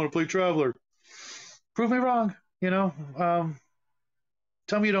home. You just want to play Traveler. Prove me wrong, Tell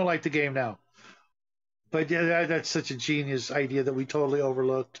me you don't like the game now. But yeah, that's such a genius idea that we totally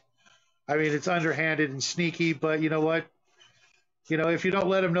overlooked. I mean, it's underhanded and sneaky, but you know what? If you don't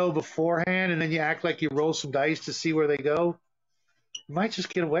let them know beforehand and then you act like you roll some dice to see where they go, you might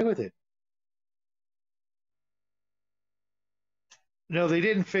just get away with it. No, they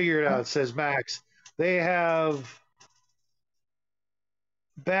didn't figure it out, says Max. They have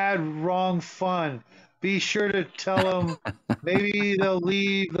bad, wrong fun. Be sure to tell them maybe they'll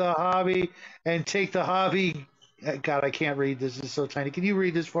leave the hobby and take the hobby. God, I can't read this. It's so tiny. Can you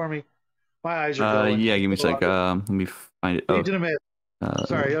read this for me? My eyes are going. Yeah, give me a sec. Let me find it. Oh,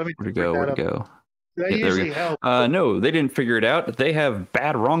 sorry, let me. Where'd it go? That usually helps. No, they didn't figure it out. They have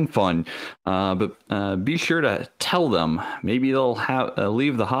bad wrong fun. But be sure to tell them. Maybe they'll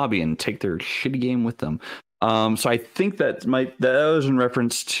leave the hobby and take their shitty game with them. So I think that was in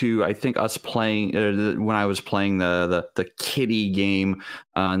reference to us playing when I was playing the kitty game,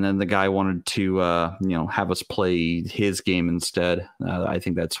 and then the guy wanted to have us play his game instead. I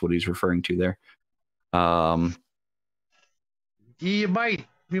think that's what he's referring to there. You might,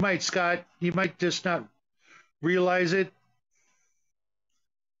 Scott. You might just not realize it.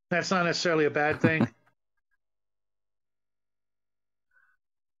 That's not necessarily a bad thing.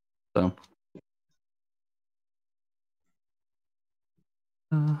 So.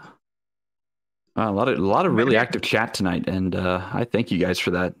 A lot of really active chat tonight, and I thank you guys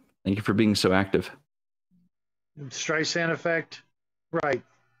for that. Thank you for being so active. Streisand effect, right?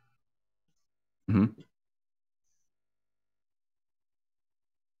 Mm-hmm.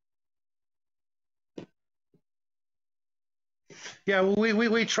 Yeah,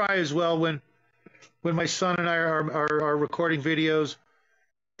 we try as well when my son and I are recording videos.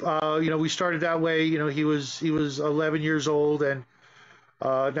 We started that way. He was 11 years old, and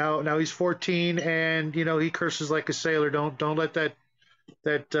now he's 14, and he curses like a sailor. Don't let that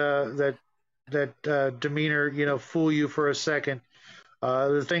demeanor fool you for a second.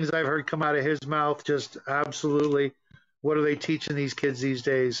 The things I've heard come out of his mouth, just absolutely. What are they teaching these kids these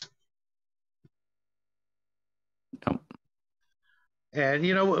days? Nope. And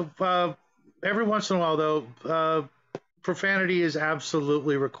every once in a while, though, profanity is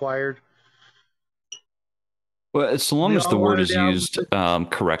absolutely required. Well, as long as the word is used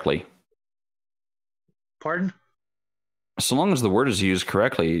correctly. Pardon? So long as the word is used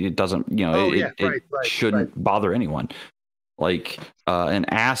correctly, it doesn't, it shouldn't bother anyone. Like an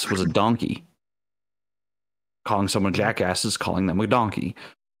ass was a donkey. Calling someone jackass is calling them a donkey.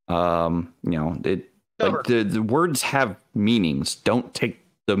 The words have meanings. Don't take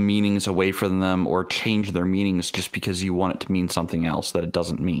the meanings away from them or change their meanings just because you want it to mean something else that it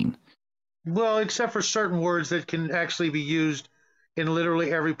doesn't mean. Well, except for certain words that can actually be used in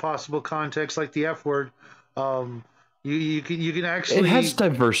literally every possible context, like the F word. You can actually. It has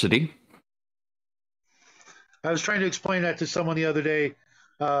diversity. I was trying to explain that to someone the other day,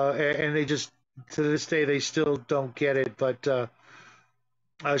 and they just, to this day, they still don't get it. But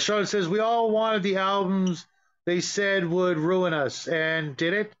Charlotte says, we all wanted the albums they said would ruin us. And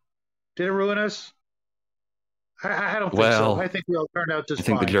did it? Did it ruin us? I don't think so. I think we all turned out just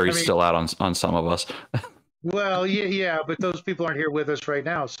fine. I think the jury's still out on some of us. Well, yeah, but those people aren't here with us right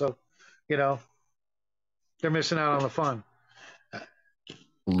now. So, they're missing out on the fun.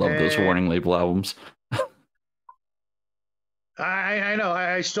 Love those warning label albums. I know.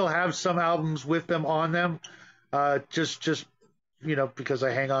 I still have some albums with them on them. Just because I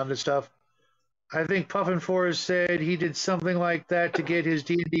hang on to stuff. I think Puffin Forrest said he did something like that to get his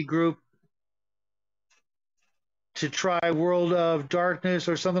D&D group. to try World of Darkness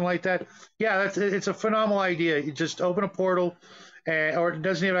or something like that. Yeah, it's a phenomenal idea. You just open a portal, or it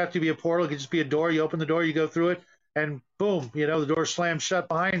doesn't even have to be a portal. It could just be a door. You open the door, you go through it, and boom, the door slams shut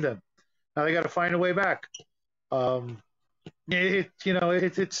behind them. Now they got to find a way back. Um,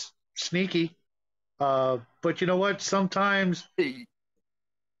 it's sneaky, but you know what? Sometimes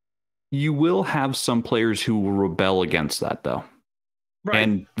you will have some players who will rebel against that, though, right,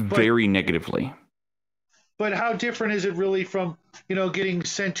 and very negatively. But how different is it really from getting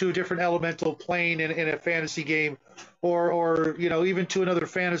sent to a different elemental plane in a fantasy game, or even to another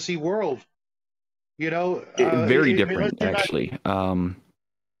fantasy world? Very different, actually.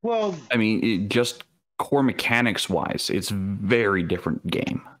 Well, I mean, just core mechanics wise, it's a very different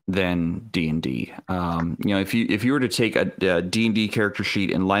game than D&D. If you were to take a D&D character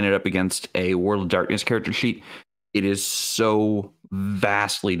sheet and line it up against a World of Darkness character sheet, it is so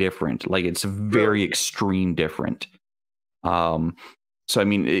vastly different. Like, it's very extreme different. So I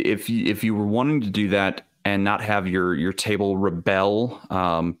mean, if you were wanting to do that and not have your table rebel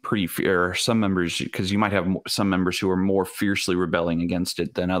or some members, because you might have some members who are more fiercely rebelling against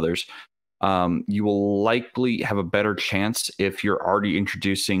it than others, you will likely have a better chance if you're already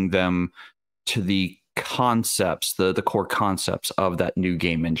introducing them to the concepts, the core concepts of that new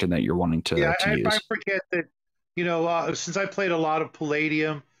game engine that you're wanting to use. I forget that, since I played a lot of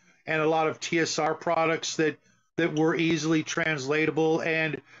Palladium and a lot of TSR products that were easily translatable,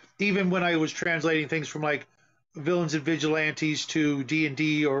 and even when I was translating things from like Villains and Vigilantes to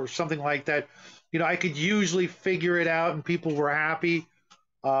D&D or something like that, I could usually figure it out and people were happy.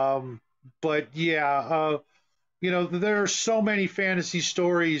 But yeah, there are so many fantasy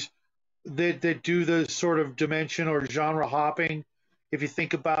stories that do the sort of dimension or genre hopping. If you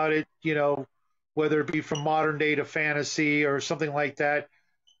think about it, whether it be from modern day to fantasy or something like that,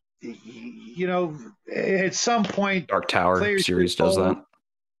 at some point, Dark Tower series does that.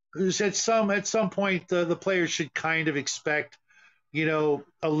 At some point, the players should kind of expect, a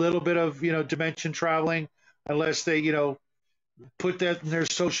little bit of dimension traveling, unless they put that in their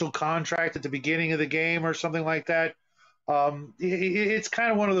social contract at the beginning of the game or something like that. It's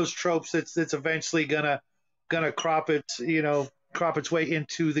kind of one of those tropes that's eventually gonna crop its way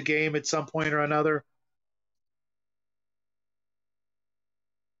into the game at some point or another.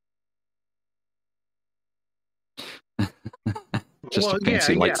 Just a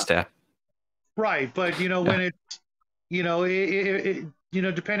fancy light staff. Right, but when it's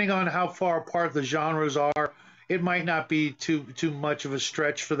depending on how far apart the genres are, it might not be too much of a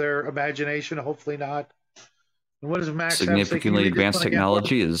stretch for their imagination. Hopefully not. And what does Max have to say? Significantly advanced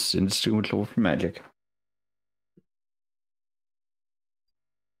technology is indistinguishable from magic.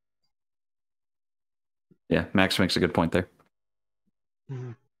 Yeah, Max makes a good point there.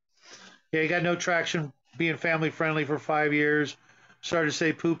 Mm-hmm. Yeah, you got no traction being family friendly for 5 years. Started to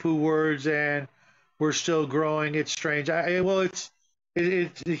say poo-poo words, and we're still growing. It's strange.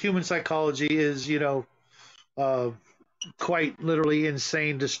 The human psychology is quite literally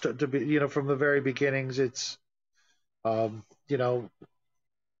insane to be from the very beginnings. It's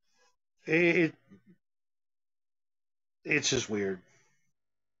it it's just weird.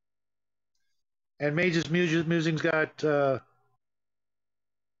 And Mage's musings got.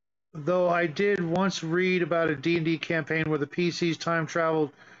 Though I did once read about a D&D campaign where the PCs time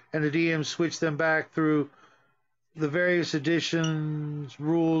traveled and the DM switched them back through the various editions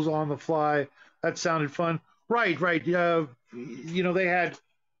rules on the fly. That sounded fun. Right. They had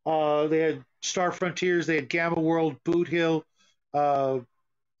Star Frontiers, they had Gamma World, Boot Hill,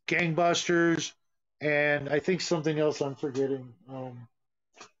 Gangbusters, and I think something else I'm forgetting.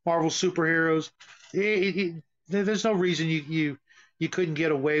 Marvel superheroes. There's no reason you couldn't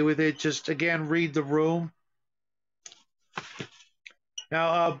get away with it. Just again, read the room.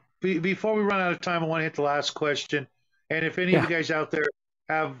 Now, before we run out of time, I want to hit the last question. And if any of you guys out there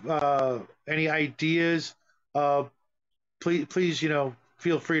have any ideas, please,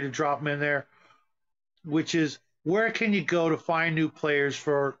 feel free to drop them in there. Which is, where can you go to find new players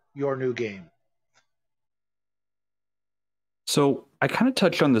for your new game? So I kind of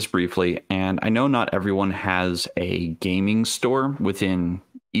touched on this briefly, and I know not everyone has a gaming store within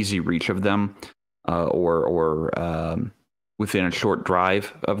easy reach of them, or within a short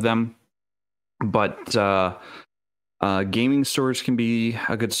drive of them. But gaming stores can be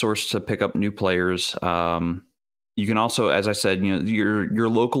a good source to pick up new players. You can also, as I said, your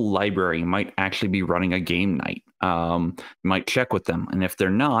local library might actually be running a game night. You might check with them, and if they're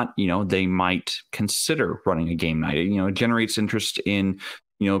not, they might consider running a game night. It generates interest in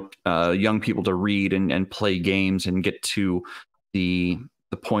young people to read and play games and get to the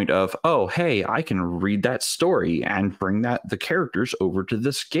the point of, oh, hey, I can read that story and bring the characters over to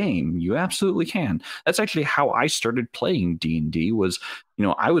this game. You absolutely can. That's actually how I started playing D&D. Was,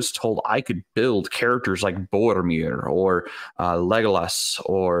 I was told I could build characters like Boromir or Legolas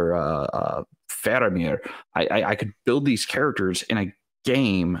or Faramir. I could build these characters in a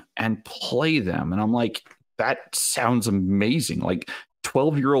game and play them, and I'm like, that sounds amazing. Like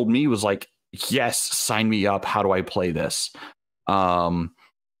 12-year-old me was like, yes, sign me up. How do I play this? How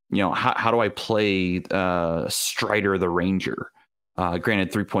do I play Strider the Ranger?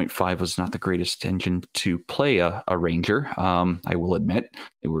 Granted, 3.5 was not the greatest engine to play a Ranger. I will admit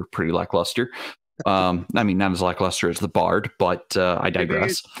they were pretty lackluster. I mean, not as lackluster as the Bard, but I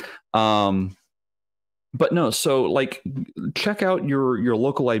digress. But no, so like, check out your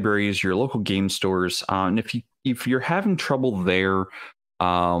local libraries, your local game stores, and if you're having trouble there,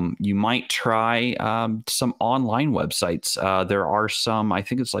 you might try some online websites. There are some, I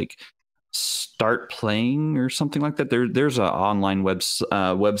think it's like Start Playing or something like that. There's an online web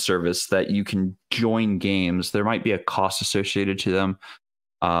service that you can join games. There might be a cost associated to them.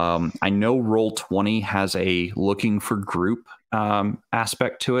 I know Roll20 has a looking for group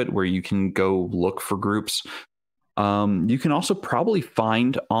aspect to it, where you can go look for groups. You can also probably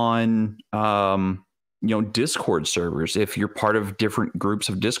find on Discord servers, if you're part of different groups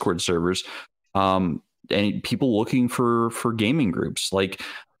of Discord servers, and people looking for gaming groups. Like,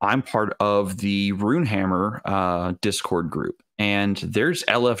 I'm part of the Runehammer Discord group, and there's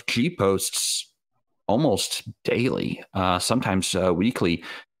LFG posts almost daily, sometimes weekly,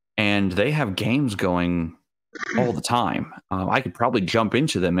 and they have games going all the time. I could probably jump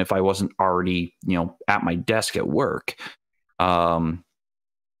into them if I wasn't already, at my desk at work. So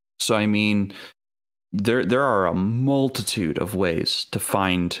I mean, there are a multitude of ways to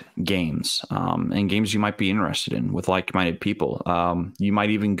find games, and games you might be interested in with like-minded people. You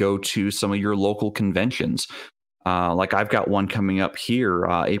might even go to some of your local conventions. Like, I've got one coming up here,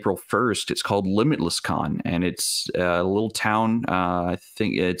 April 1st. It's called Limitless Con, and it's a little town. I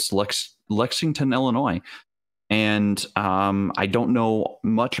think it's Lexington, Illinois. And I don't know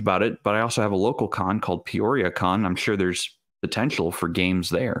much about it, but I also have a local con called Peoria Con. I'm sure there's potential for games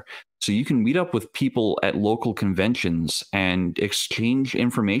there. So you can meet up with people at local conventions and exchange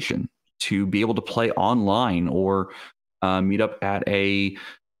information to be able to play online, or meet up at a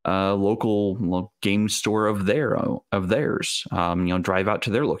local game store of theirs. Drive out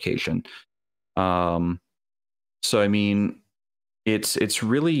to their location. So I mean, it's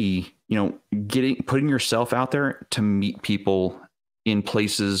really, putting yourself out there to meet people in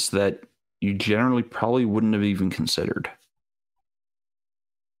places that you generally probably wouldn't have even considered.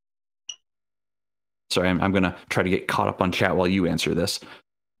 Sorry, I'm going to try to get caught up on chat while you answer this.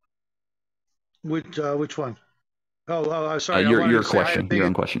 Which one? Oh, sorry. Your question. Your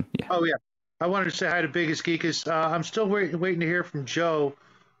own question. Yeah. Oh, yeah. I wanted to say hi to Biggest Geekus. I'm still waiting to hear from Joe.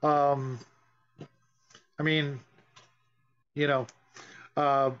 I mean,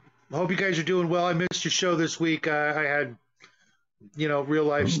 hope you guys are doing well. I missed your show this week. I had, real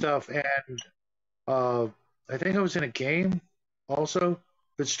life stuff, and I think I was in a game also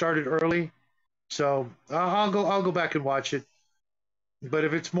that started early. So I'll go back and watch it. But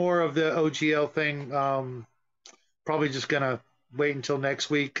if it's more of the OGL thing, probably just gonna wait until next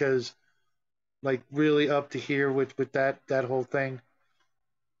week, because like really up to here with that whole thing.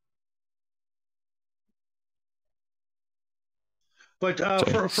 But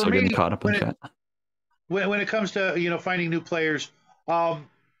for me, caught up on chat. When it comes to finding new players, the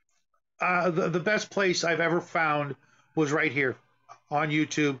best place I've ever found was right here on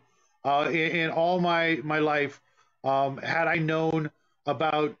YouTube. In all my life, had I known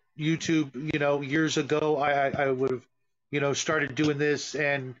about YouTube, years ago, I would have, started doing this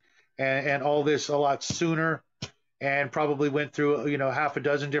and all this a lot sooner, and probably went through, half a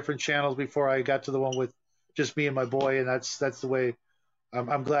dozen different channels before I got to the one with just me and my boy, and that's the way.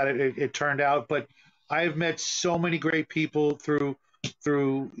 I'm glad it turned out. But I've met so many great people through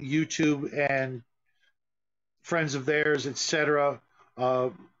YouTube and friends of theirs, etc.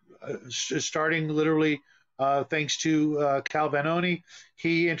 Starting literally thanks to Cal Vanoni.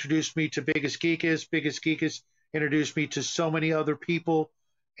 He introduced me to Biggest Geekus. Biggest Geekus introduced me to so many other people.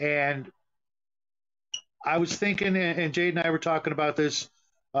 And I was thinking, and Jade and I were talking about this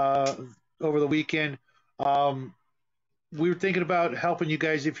over the weekend. We were thinking about helping you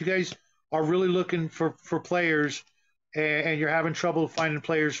guys. If you guys are really looking for players, and you're having trouble finding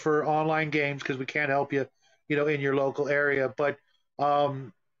players for online games, because we can't help you, in your local area. But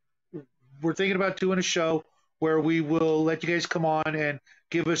we're thinking about doing a show where we will let you guys come on and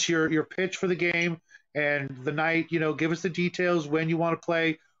give us your pitch for the game, and the night, give us the details when you want to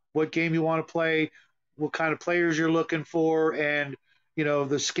play, what game you want to play, what kind of players you're looking for, and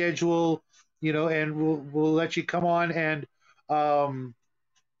the schedule, and we'll let you come on and um,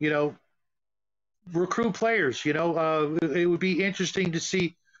 you know recruit players. It would be interesting to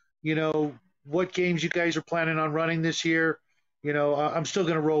see, what games you guys are planning on running this year. I'm still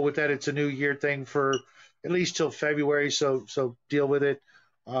going to roll with that. It's a new year thing for at least till February, so deal with it.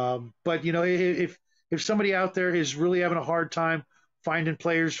 But if somebody out there is really having a hard time finding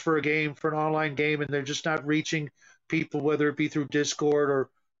players for a game, for an online game, and they're just not reaching people, whether it be through Discord or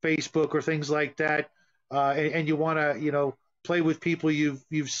Facebook or things like that, and you want to, play with people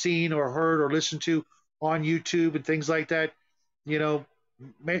you've seen or heard or listened to on YouTube and things like that, you know,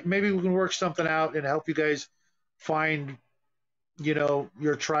 maybe we can work something out and help you guys find,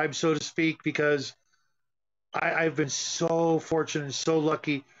 your tribe, so to speak, because I've been so fortunate and so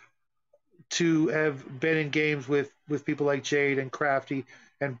lucky to have been in games with people like Jade and Crafty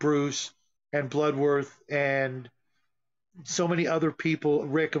and Bruce and Bloodworth and so many other people.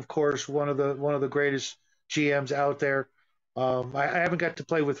 Rick, of course, one of the greatest GMs out there. I haven't got to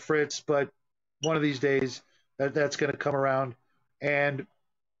play with Fritz, but one of these days that's going to come around. And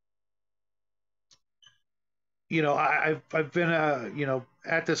I've been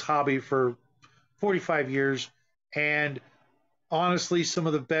at this hobby for 45 years, and honestly, some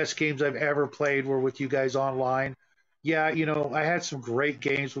of the best games I've ever played were with you guys online. Yeah, I had some great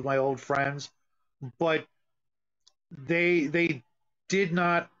games with my old friends, but they did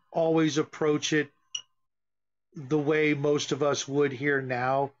not always approach it the way most of us would here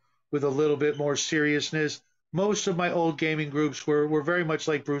now, with a little bit more seriousness. Most of my old gaming groups were very much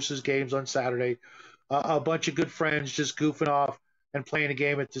like Bruce's games on Saturday, a bunch of good friends just goofing off and playing a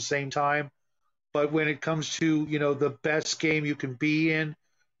game at the same time. But when it comes to, the best game you can be in,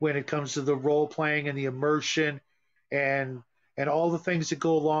 when it comes to the role playing and the immersion and all the things that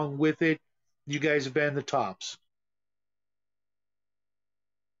go along with it, you guys have been the tops.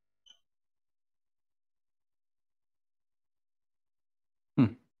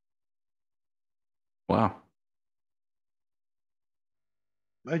 Hmm. Wow.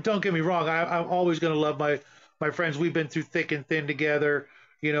 Don't get me wrong. I'm always going to love my friends. We've been through thick and thin together.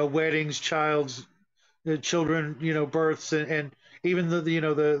 Weddings, children, births, and even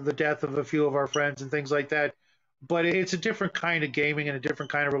the death of a few of our friends and things like that. But it's a different kind of gaming and a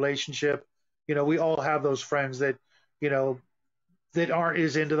different kind of relationship. We all have those friends that you know that aren't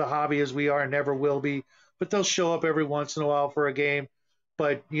as into the hobby as we are and never will be, but they'll show up every once in a while for a game.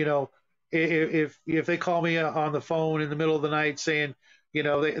 But if they call me on the phone in the middle of the night saying, they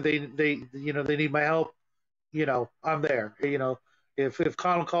need my help, I'm there. If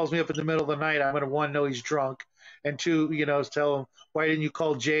Connell calls me up in the middle of the night, I'm going to, one, know he's drunk, and two, tell him, why didn't you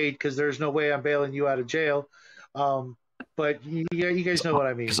call Jade? Because there's no way I'm bailing you out of jail. But you guys know what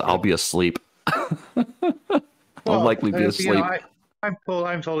I mean. Because I'll be asleep. I'll Well, likely be asleep. I'm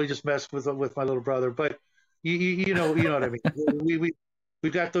totally just messing with my little brother, but you know what I mean.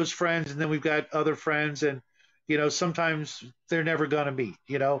 We've got those friends, and then we've got other friends, and sometimes they're never gonna meet.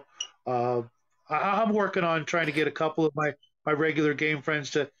 Uh, I'm working on trying to get a couple of my regular game friends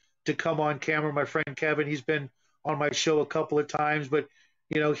to come on camera. My friend Kevin, he's been on my show a couple of times, but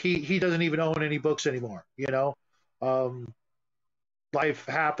he doesn't even own any books anymore. Um, life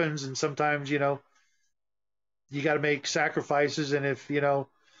happens, and sometimes you got to make sacrifices. And if I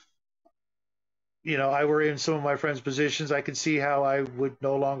were in some of my friends' positions, I could see how I would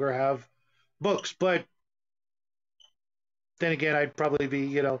no longer have books. But then again, I'd probably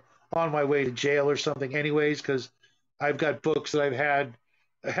be on my way to jail or something, anyways, because I've got books that I've had.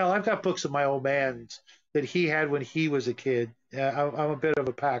 Hell, I've got books of my old man's that he had when he was a kid. I'm a bit of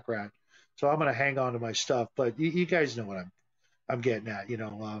a pack rat, so I'm going to hang on to my stuff. But you guys know what I'm getting at.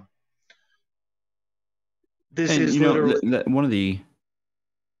 This And is literally. one of the.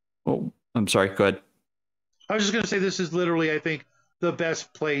 Oh, I'm sorry. Go ahead. I was just going to say, this is literally, I think, the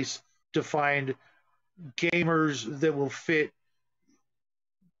best place to find gamers that will fit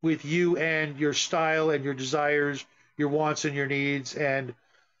with you and your style and your desires, your wants and your needs. And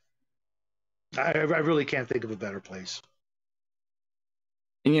I really can't think of a better place.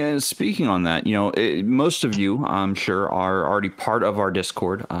 Yeah, speaking on that, most of you, I'm sure, are already part of our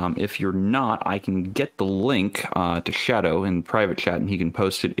Discord. If you're not, I can get the link to Shadow in private chat, and he can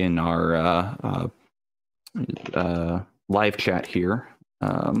post it in our live chat here.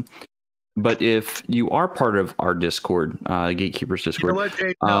 But if you are part of our Discord, Gatekeepers Discord, you know what,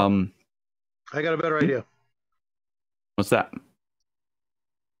 Jake? No, I got a better idea. What's that?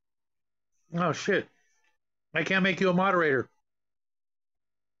 Oh shit! I can't make you a moderator.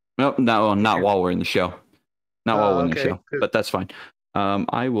 Nope, no, not while we're in the show. Not while we're in the Okay. show, but that's fine.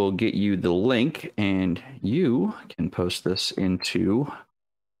 I will get you the link, and you can post this into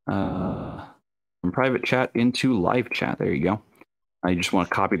from private chat into live chat. There you go. I just want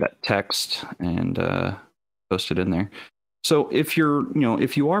to copy that text and post it in there. So if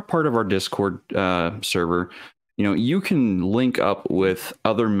if you are part of our Discord server, you can link up with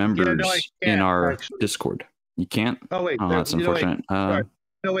other members in our actually. Discord. You can't? Oh wait, that's unfortunate. Sorry.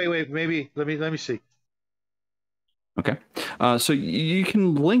 No, wait. Maybe let me see. Okay, so you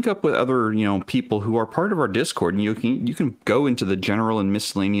can link up with other people who are part of our Discord, and you can go into the general and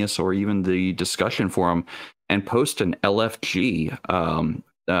miscellaneous, or even the discussion forum, and post an LFG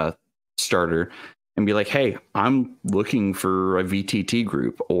starter, and be like, hey, I'm looking for a VTT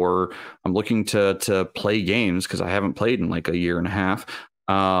group, or I'm looking to play games because I haven't played in like a year and a half.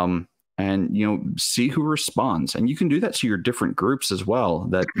 And see who responds, and you can do that to your different groups as well,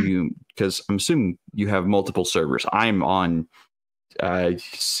 because I'm assuming you have multiple servers. I'm on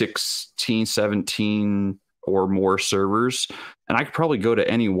 16, 17 or more servers, and I could probably go to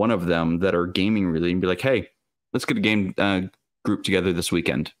any one of them that are gaming related and be like, hey, let's get a game group together this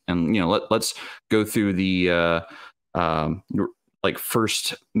weekend, and let's go through the like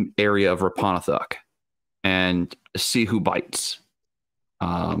first area of Rapanathuk and see who bites.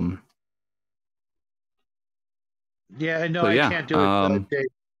 Yeah, no, I can't do it. Dave.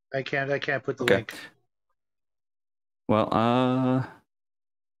 I can't put the link. Well,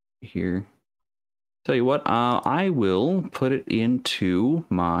 here. Tell you what, I will put it into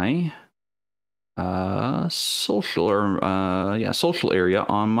my social social area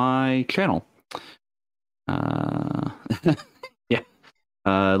on my channel. Yeah.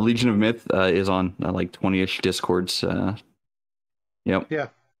 Legion of Myth is on like 20-ish Discords. Yep. Yeah.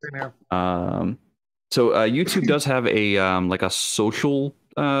 Same here. So YouTube does have a like a social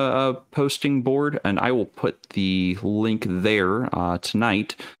posting board, and I will put the link there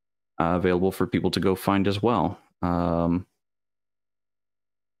tonight, available for people to go find as well. And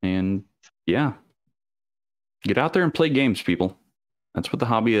yeah, get out there and play games, people. That's what the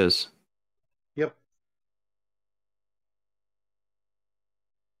hobby is. Yep.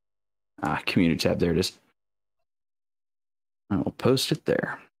 Community tab, there it is. I will post it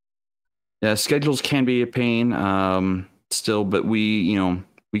there. Yeah, schedules can be a pain still, but we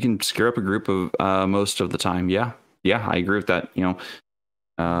can scare up a group of most of the time. Yeah, I agree with that.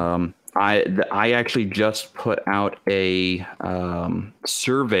 I actually just put out a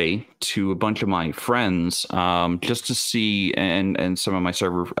survey to a bunch of my friends just to see, and some of my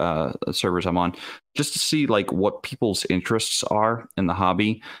servers I'm on, just to see like what people's interests are in the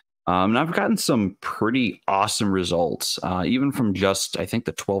hobby. And I've gotten some pretty awesome results, even from just, I think,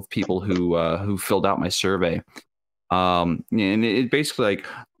 the 12 people who filled out my survey. And it basically like,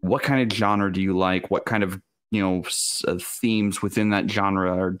 what kind of genre do you like? What kind of themes within that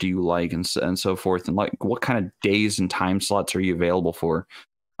genre do you like, and so forth, and like what kind of days and time slots are you available for?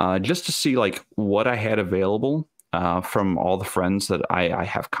 Just to see like what I had available from all the friends that I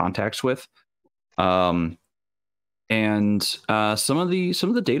have contacts with. And some of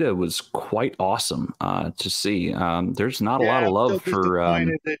the data was quite awesome to see. There's not a lot of love for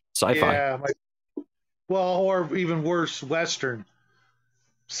sci-fi. Yeah, well, or even worse, Western.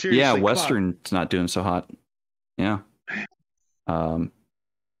 Seriously, yeah, Western's not doing so hot. Yeah. And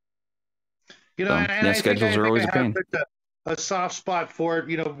I schedules are always a pain. A soft spot for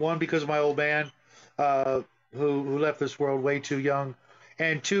it. One, because of my old man, who left this world way too young,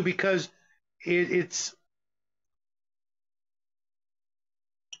 and two, because it's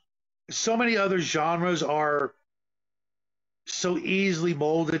so many other genres are so easily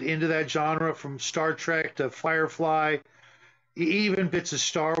molded into that genre, from Star Trek to Firefly, even bits of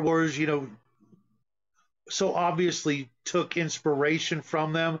Star Wars, so obviously took inspiration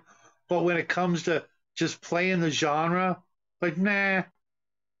from them. But when it comes to just playing the genre, like, nah.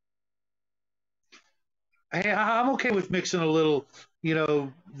 I'm okay with mixing a little,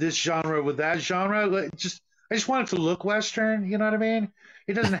 this genre with that genre. I just want it to look Western, you know what I mean?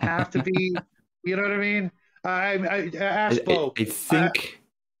 It doesn't have to be, you know what I mean? I asked Bo.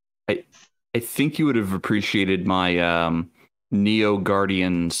 I think you would have appreciated my Neo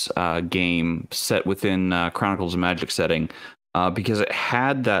Guardians game set within Chronicles of Magic setting, because it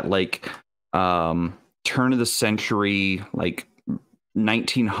had that like turn of the century, like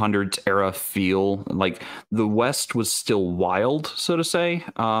 1900s era feel. Like the West was still wild, so to say,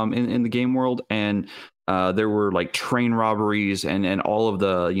 in the game world, and there were like train robberies and all of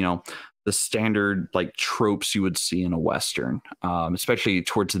the the standard like tropes you would see in a Western, especially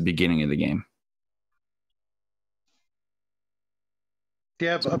towards the beginning of the game.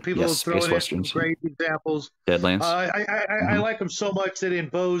 Yeah, people Yes, are Space throwing in some Westerns. great examples. Deadlands. I like them so much that in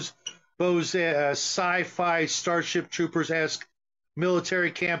Bo's sci-fi Starship Troopers esque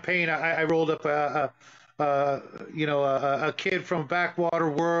military campaign, I rolled up a kid from backwater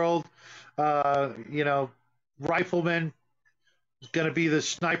world, rifleman is going to be the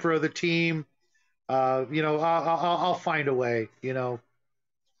sniper of the team. I'll find a way.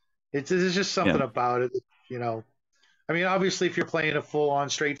 It's just Yeah. something about it. You know, I mean, obviously, if you're playing a full-on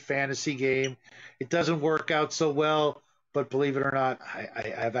straight fantasy game, it doesn't work out so well. But believe it or not,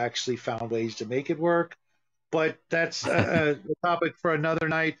 I've actually found ways to make it work. But that's a topic for another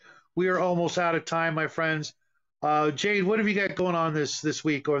night. We are almost out of time, my friends. Jade, what have you got going on this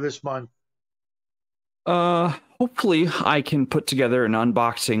week or this month? Hopefully I can put together an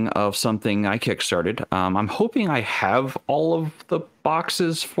unboxing of something I kickstarted. I'm hoping I have all of the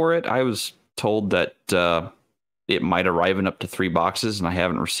boxes for it. I was told that it might arrive in up to 3 boxes, and I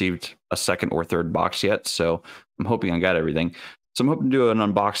haven't received a second or third box yet. So I'm hoping I got everything. So I'm hoping to do an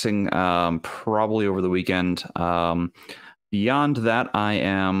unboxing probably over the weekend. Beyond that, I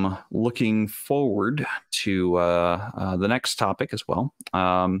am looking forward to the next topic as well.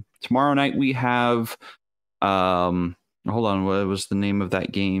 Tomorrow night we have, hold on, what was the name of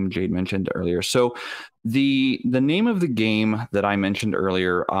that game Jade mentioned earlier? So the name of the game that I mentioned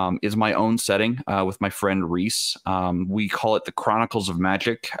earlier is my own setting with my friend Reese. We call it the Chronicles of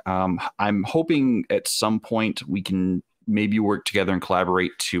Magic. I'm hoping at some point we can maybe work together and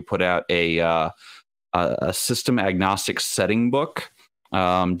collaborate to put out a system agnostic setting book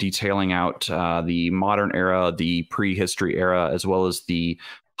detailing out the modern era, the prehistory era, as well as the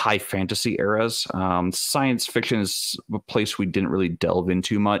high fantasy eras. Science fiction is a place we didn't really delve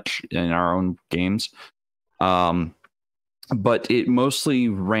into much in our own games. But it mostly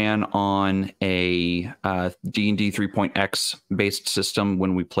ran on a D&D 3.x based system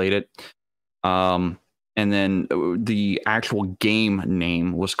when we played it. And then the actual game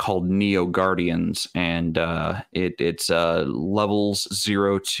name was called Neo Guardians, and it's levels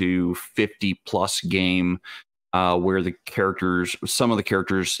 0 to 50 plus game where some of the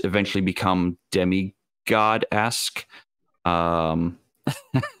characters eventually become demigod-esque.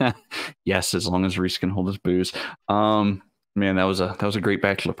 Yes, as long as Reese can hold his booze. Man, that was a great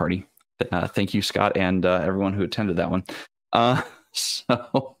bachelor party. Thank you, Scott, and everyone who attended that one.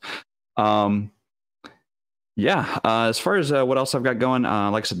 Yeah, as far as what else I've got going,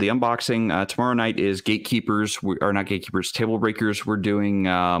 like I said, the unboxing tomorrow night is Gatekeepers, or not Gatekeepers, Table Breakers. We're doing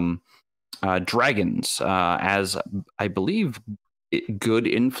dragons as I believe good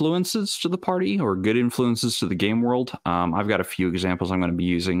influences to the party or good influences to the game world. I've got a few examples I'm going to be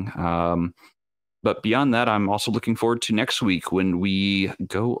using. But beyond that, I'm also looking forward to next week when we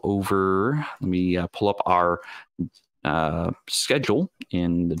go over. Let me pull up our schedule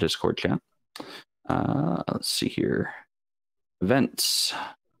in the Discord chat. Let's see here. Events.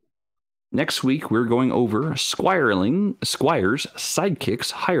 Next week, we're going over squires,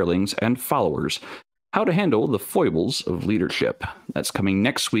 sidekicks, hirelings, and followers. How to handle the foibles of leadership. That's coming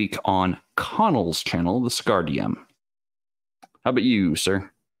next week on Connell's channel, The Scar DM. How about you,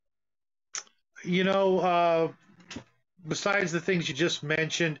 sir? Besides the things you just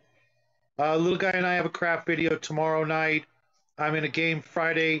mentioned, Little Guy and I have a craft video tomorrow night. I'm in a game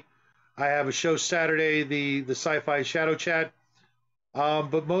Friday. I have a show Saturday, the Sci-Fi Shadow Chat.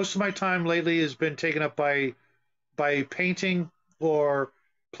 But most of my time lately has been taken up by painting or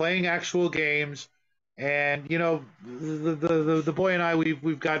playing actual games. And the boy and I,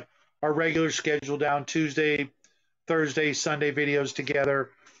 we've got our regular schedule down: Tuesday, Thursday, Sunday videos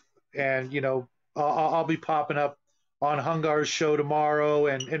together. And I'll be popping up on Hungar's show tomorrow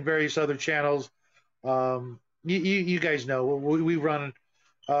and various other channels. You guys know we run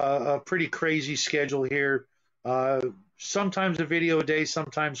a pretty crazy schedule here. Sometimes a video a day,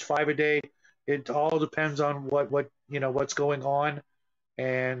 sometimes 5 a day. It all depends on what's going on.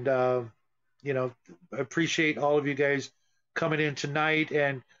 And I appreciate all of you guys coming in tonight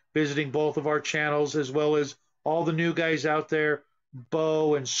and visiting both of our channels, as well as all the new guys out there,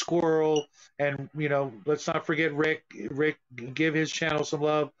 Bo and Squirrel, and let's not forget Rick. Rick, give his channel some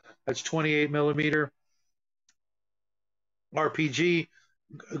love. That's 28 millimeter RPG.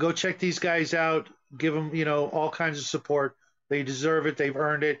 Go check these guys out. Give them all kinds of support. They deserve it. They've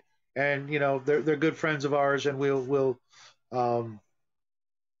earned it, and they're good friends of ours, and we'll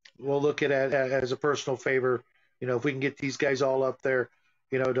look at it as a personal favor. If we can get these guys all up there,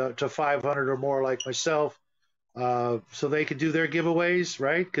 to 500 or more, like myself. So they could do their giveaways,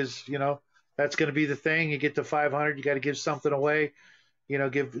 right? Because that's going to be the thing. You get to 500, you got to give something away.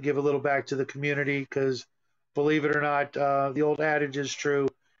 Give a little back to the community, because believe it or not, the old adage is true.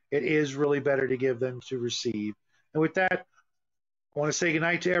 It is really better to give than to receive. And with that, I want to say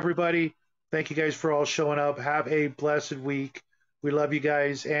goodnight to everybody. Thank you guys for all showing up. Have a blessed week. We love you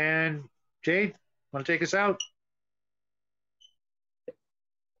guys. And Jade, want to take us out?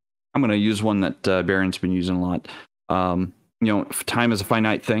 I'm going to use one that Baron's been using a lot. Time is a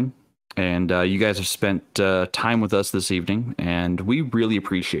finite thing. And you guys have spent time with us this evening, and we really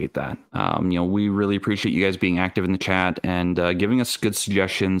appreciate that. We really appreciate you guys being active in the chat and giving us good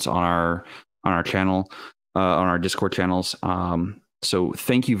suggestions on our channel, on our Discord channels. So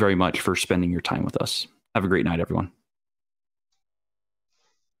thank you very much for spending your time with us. Have a great night, everyone.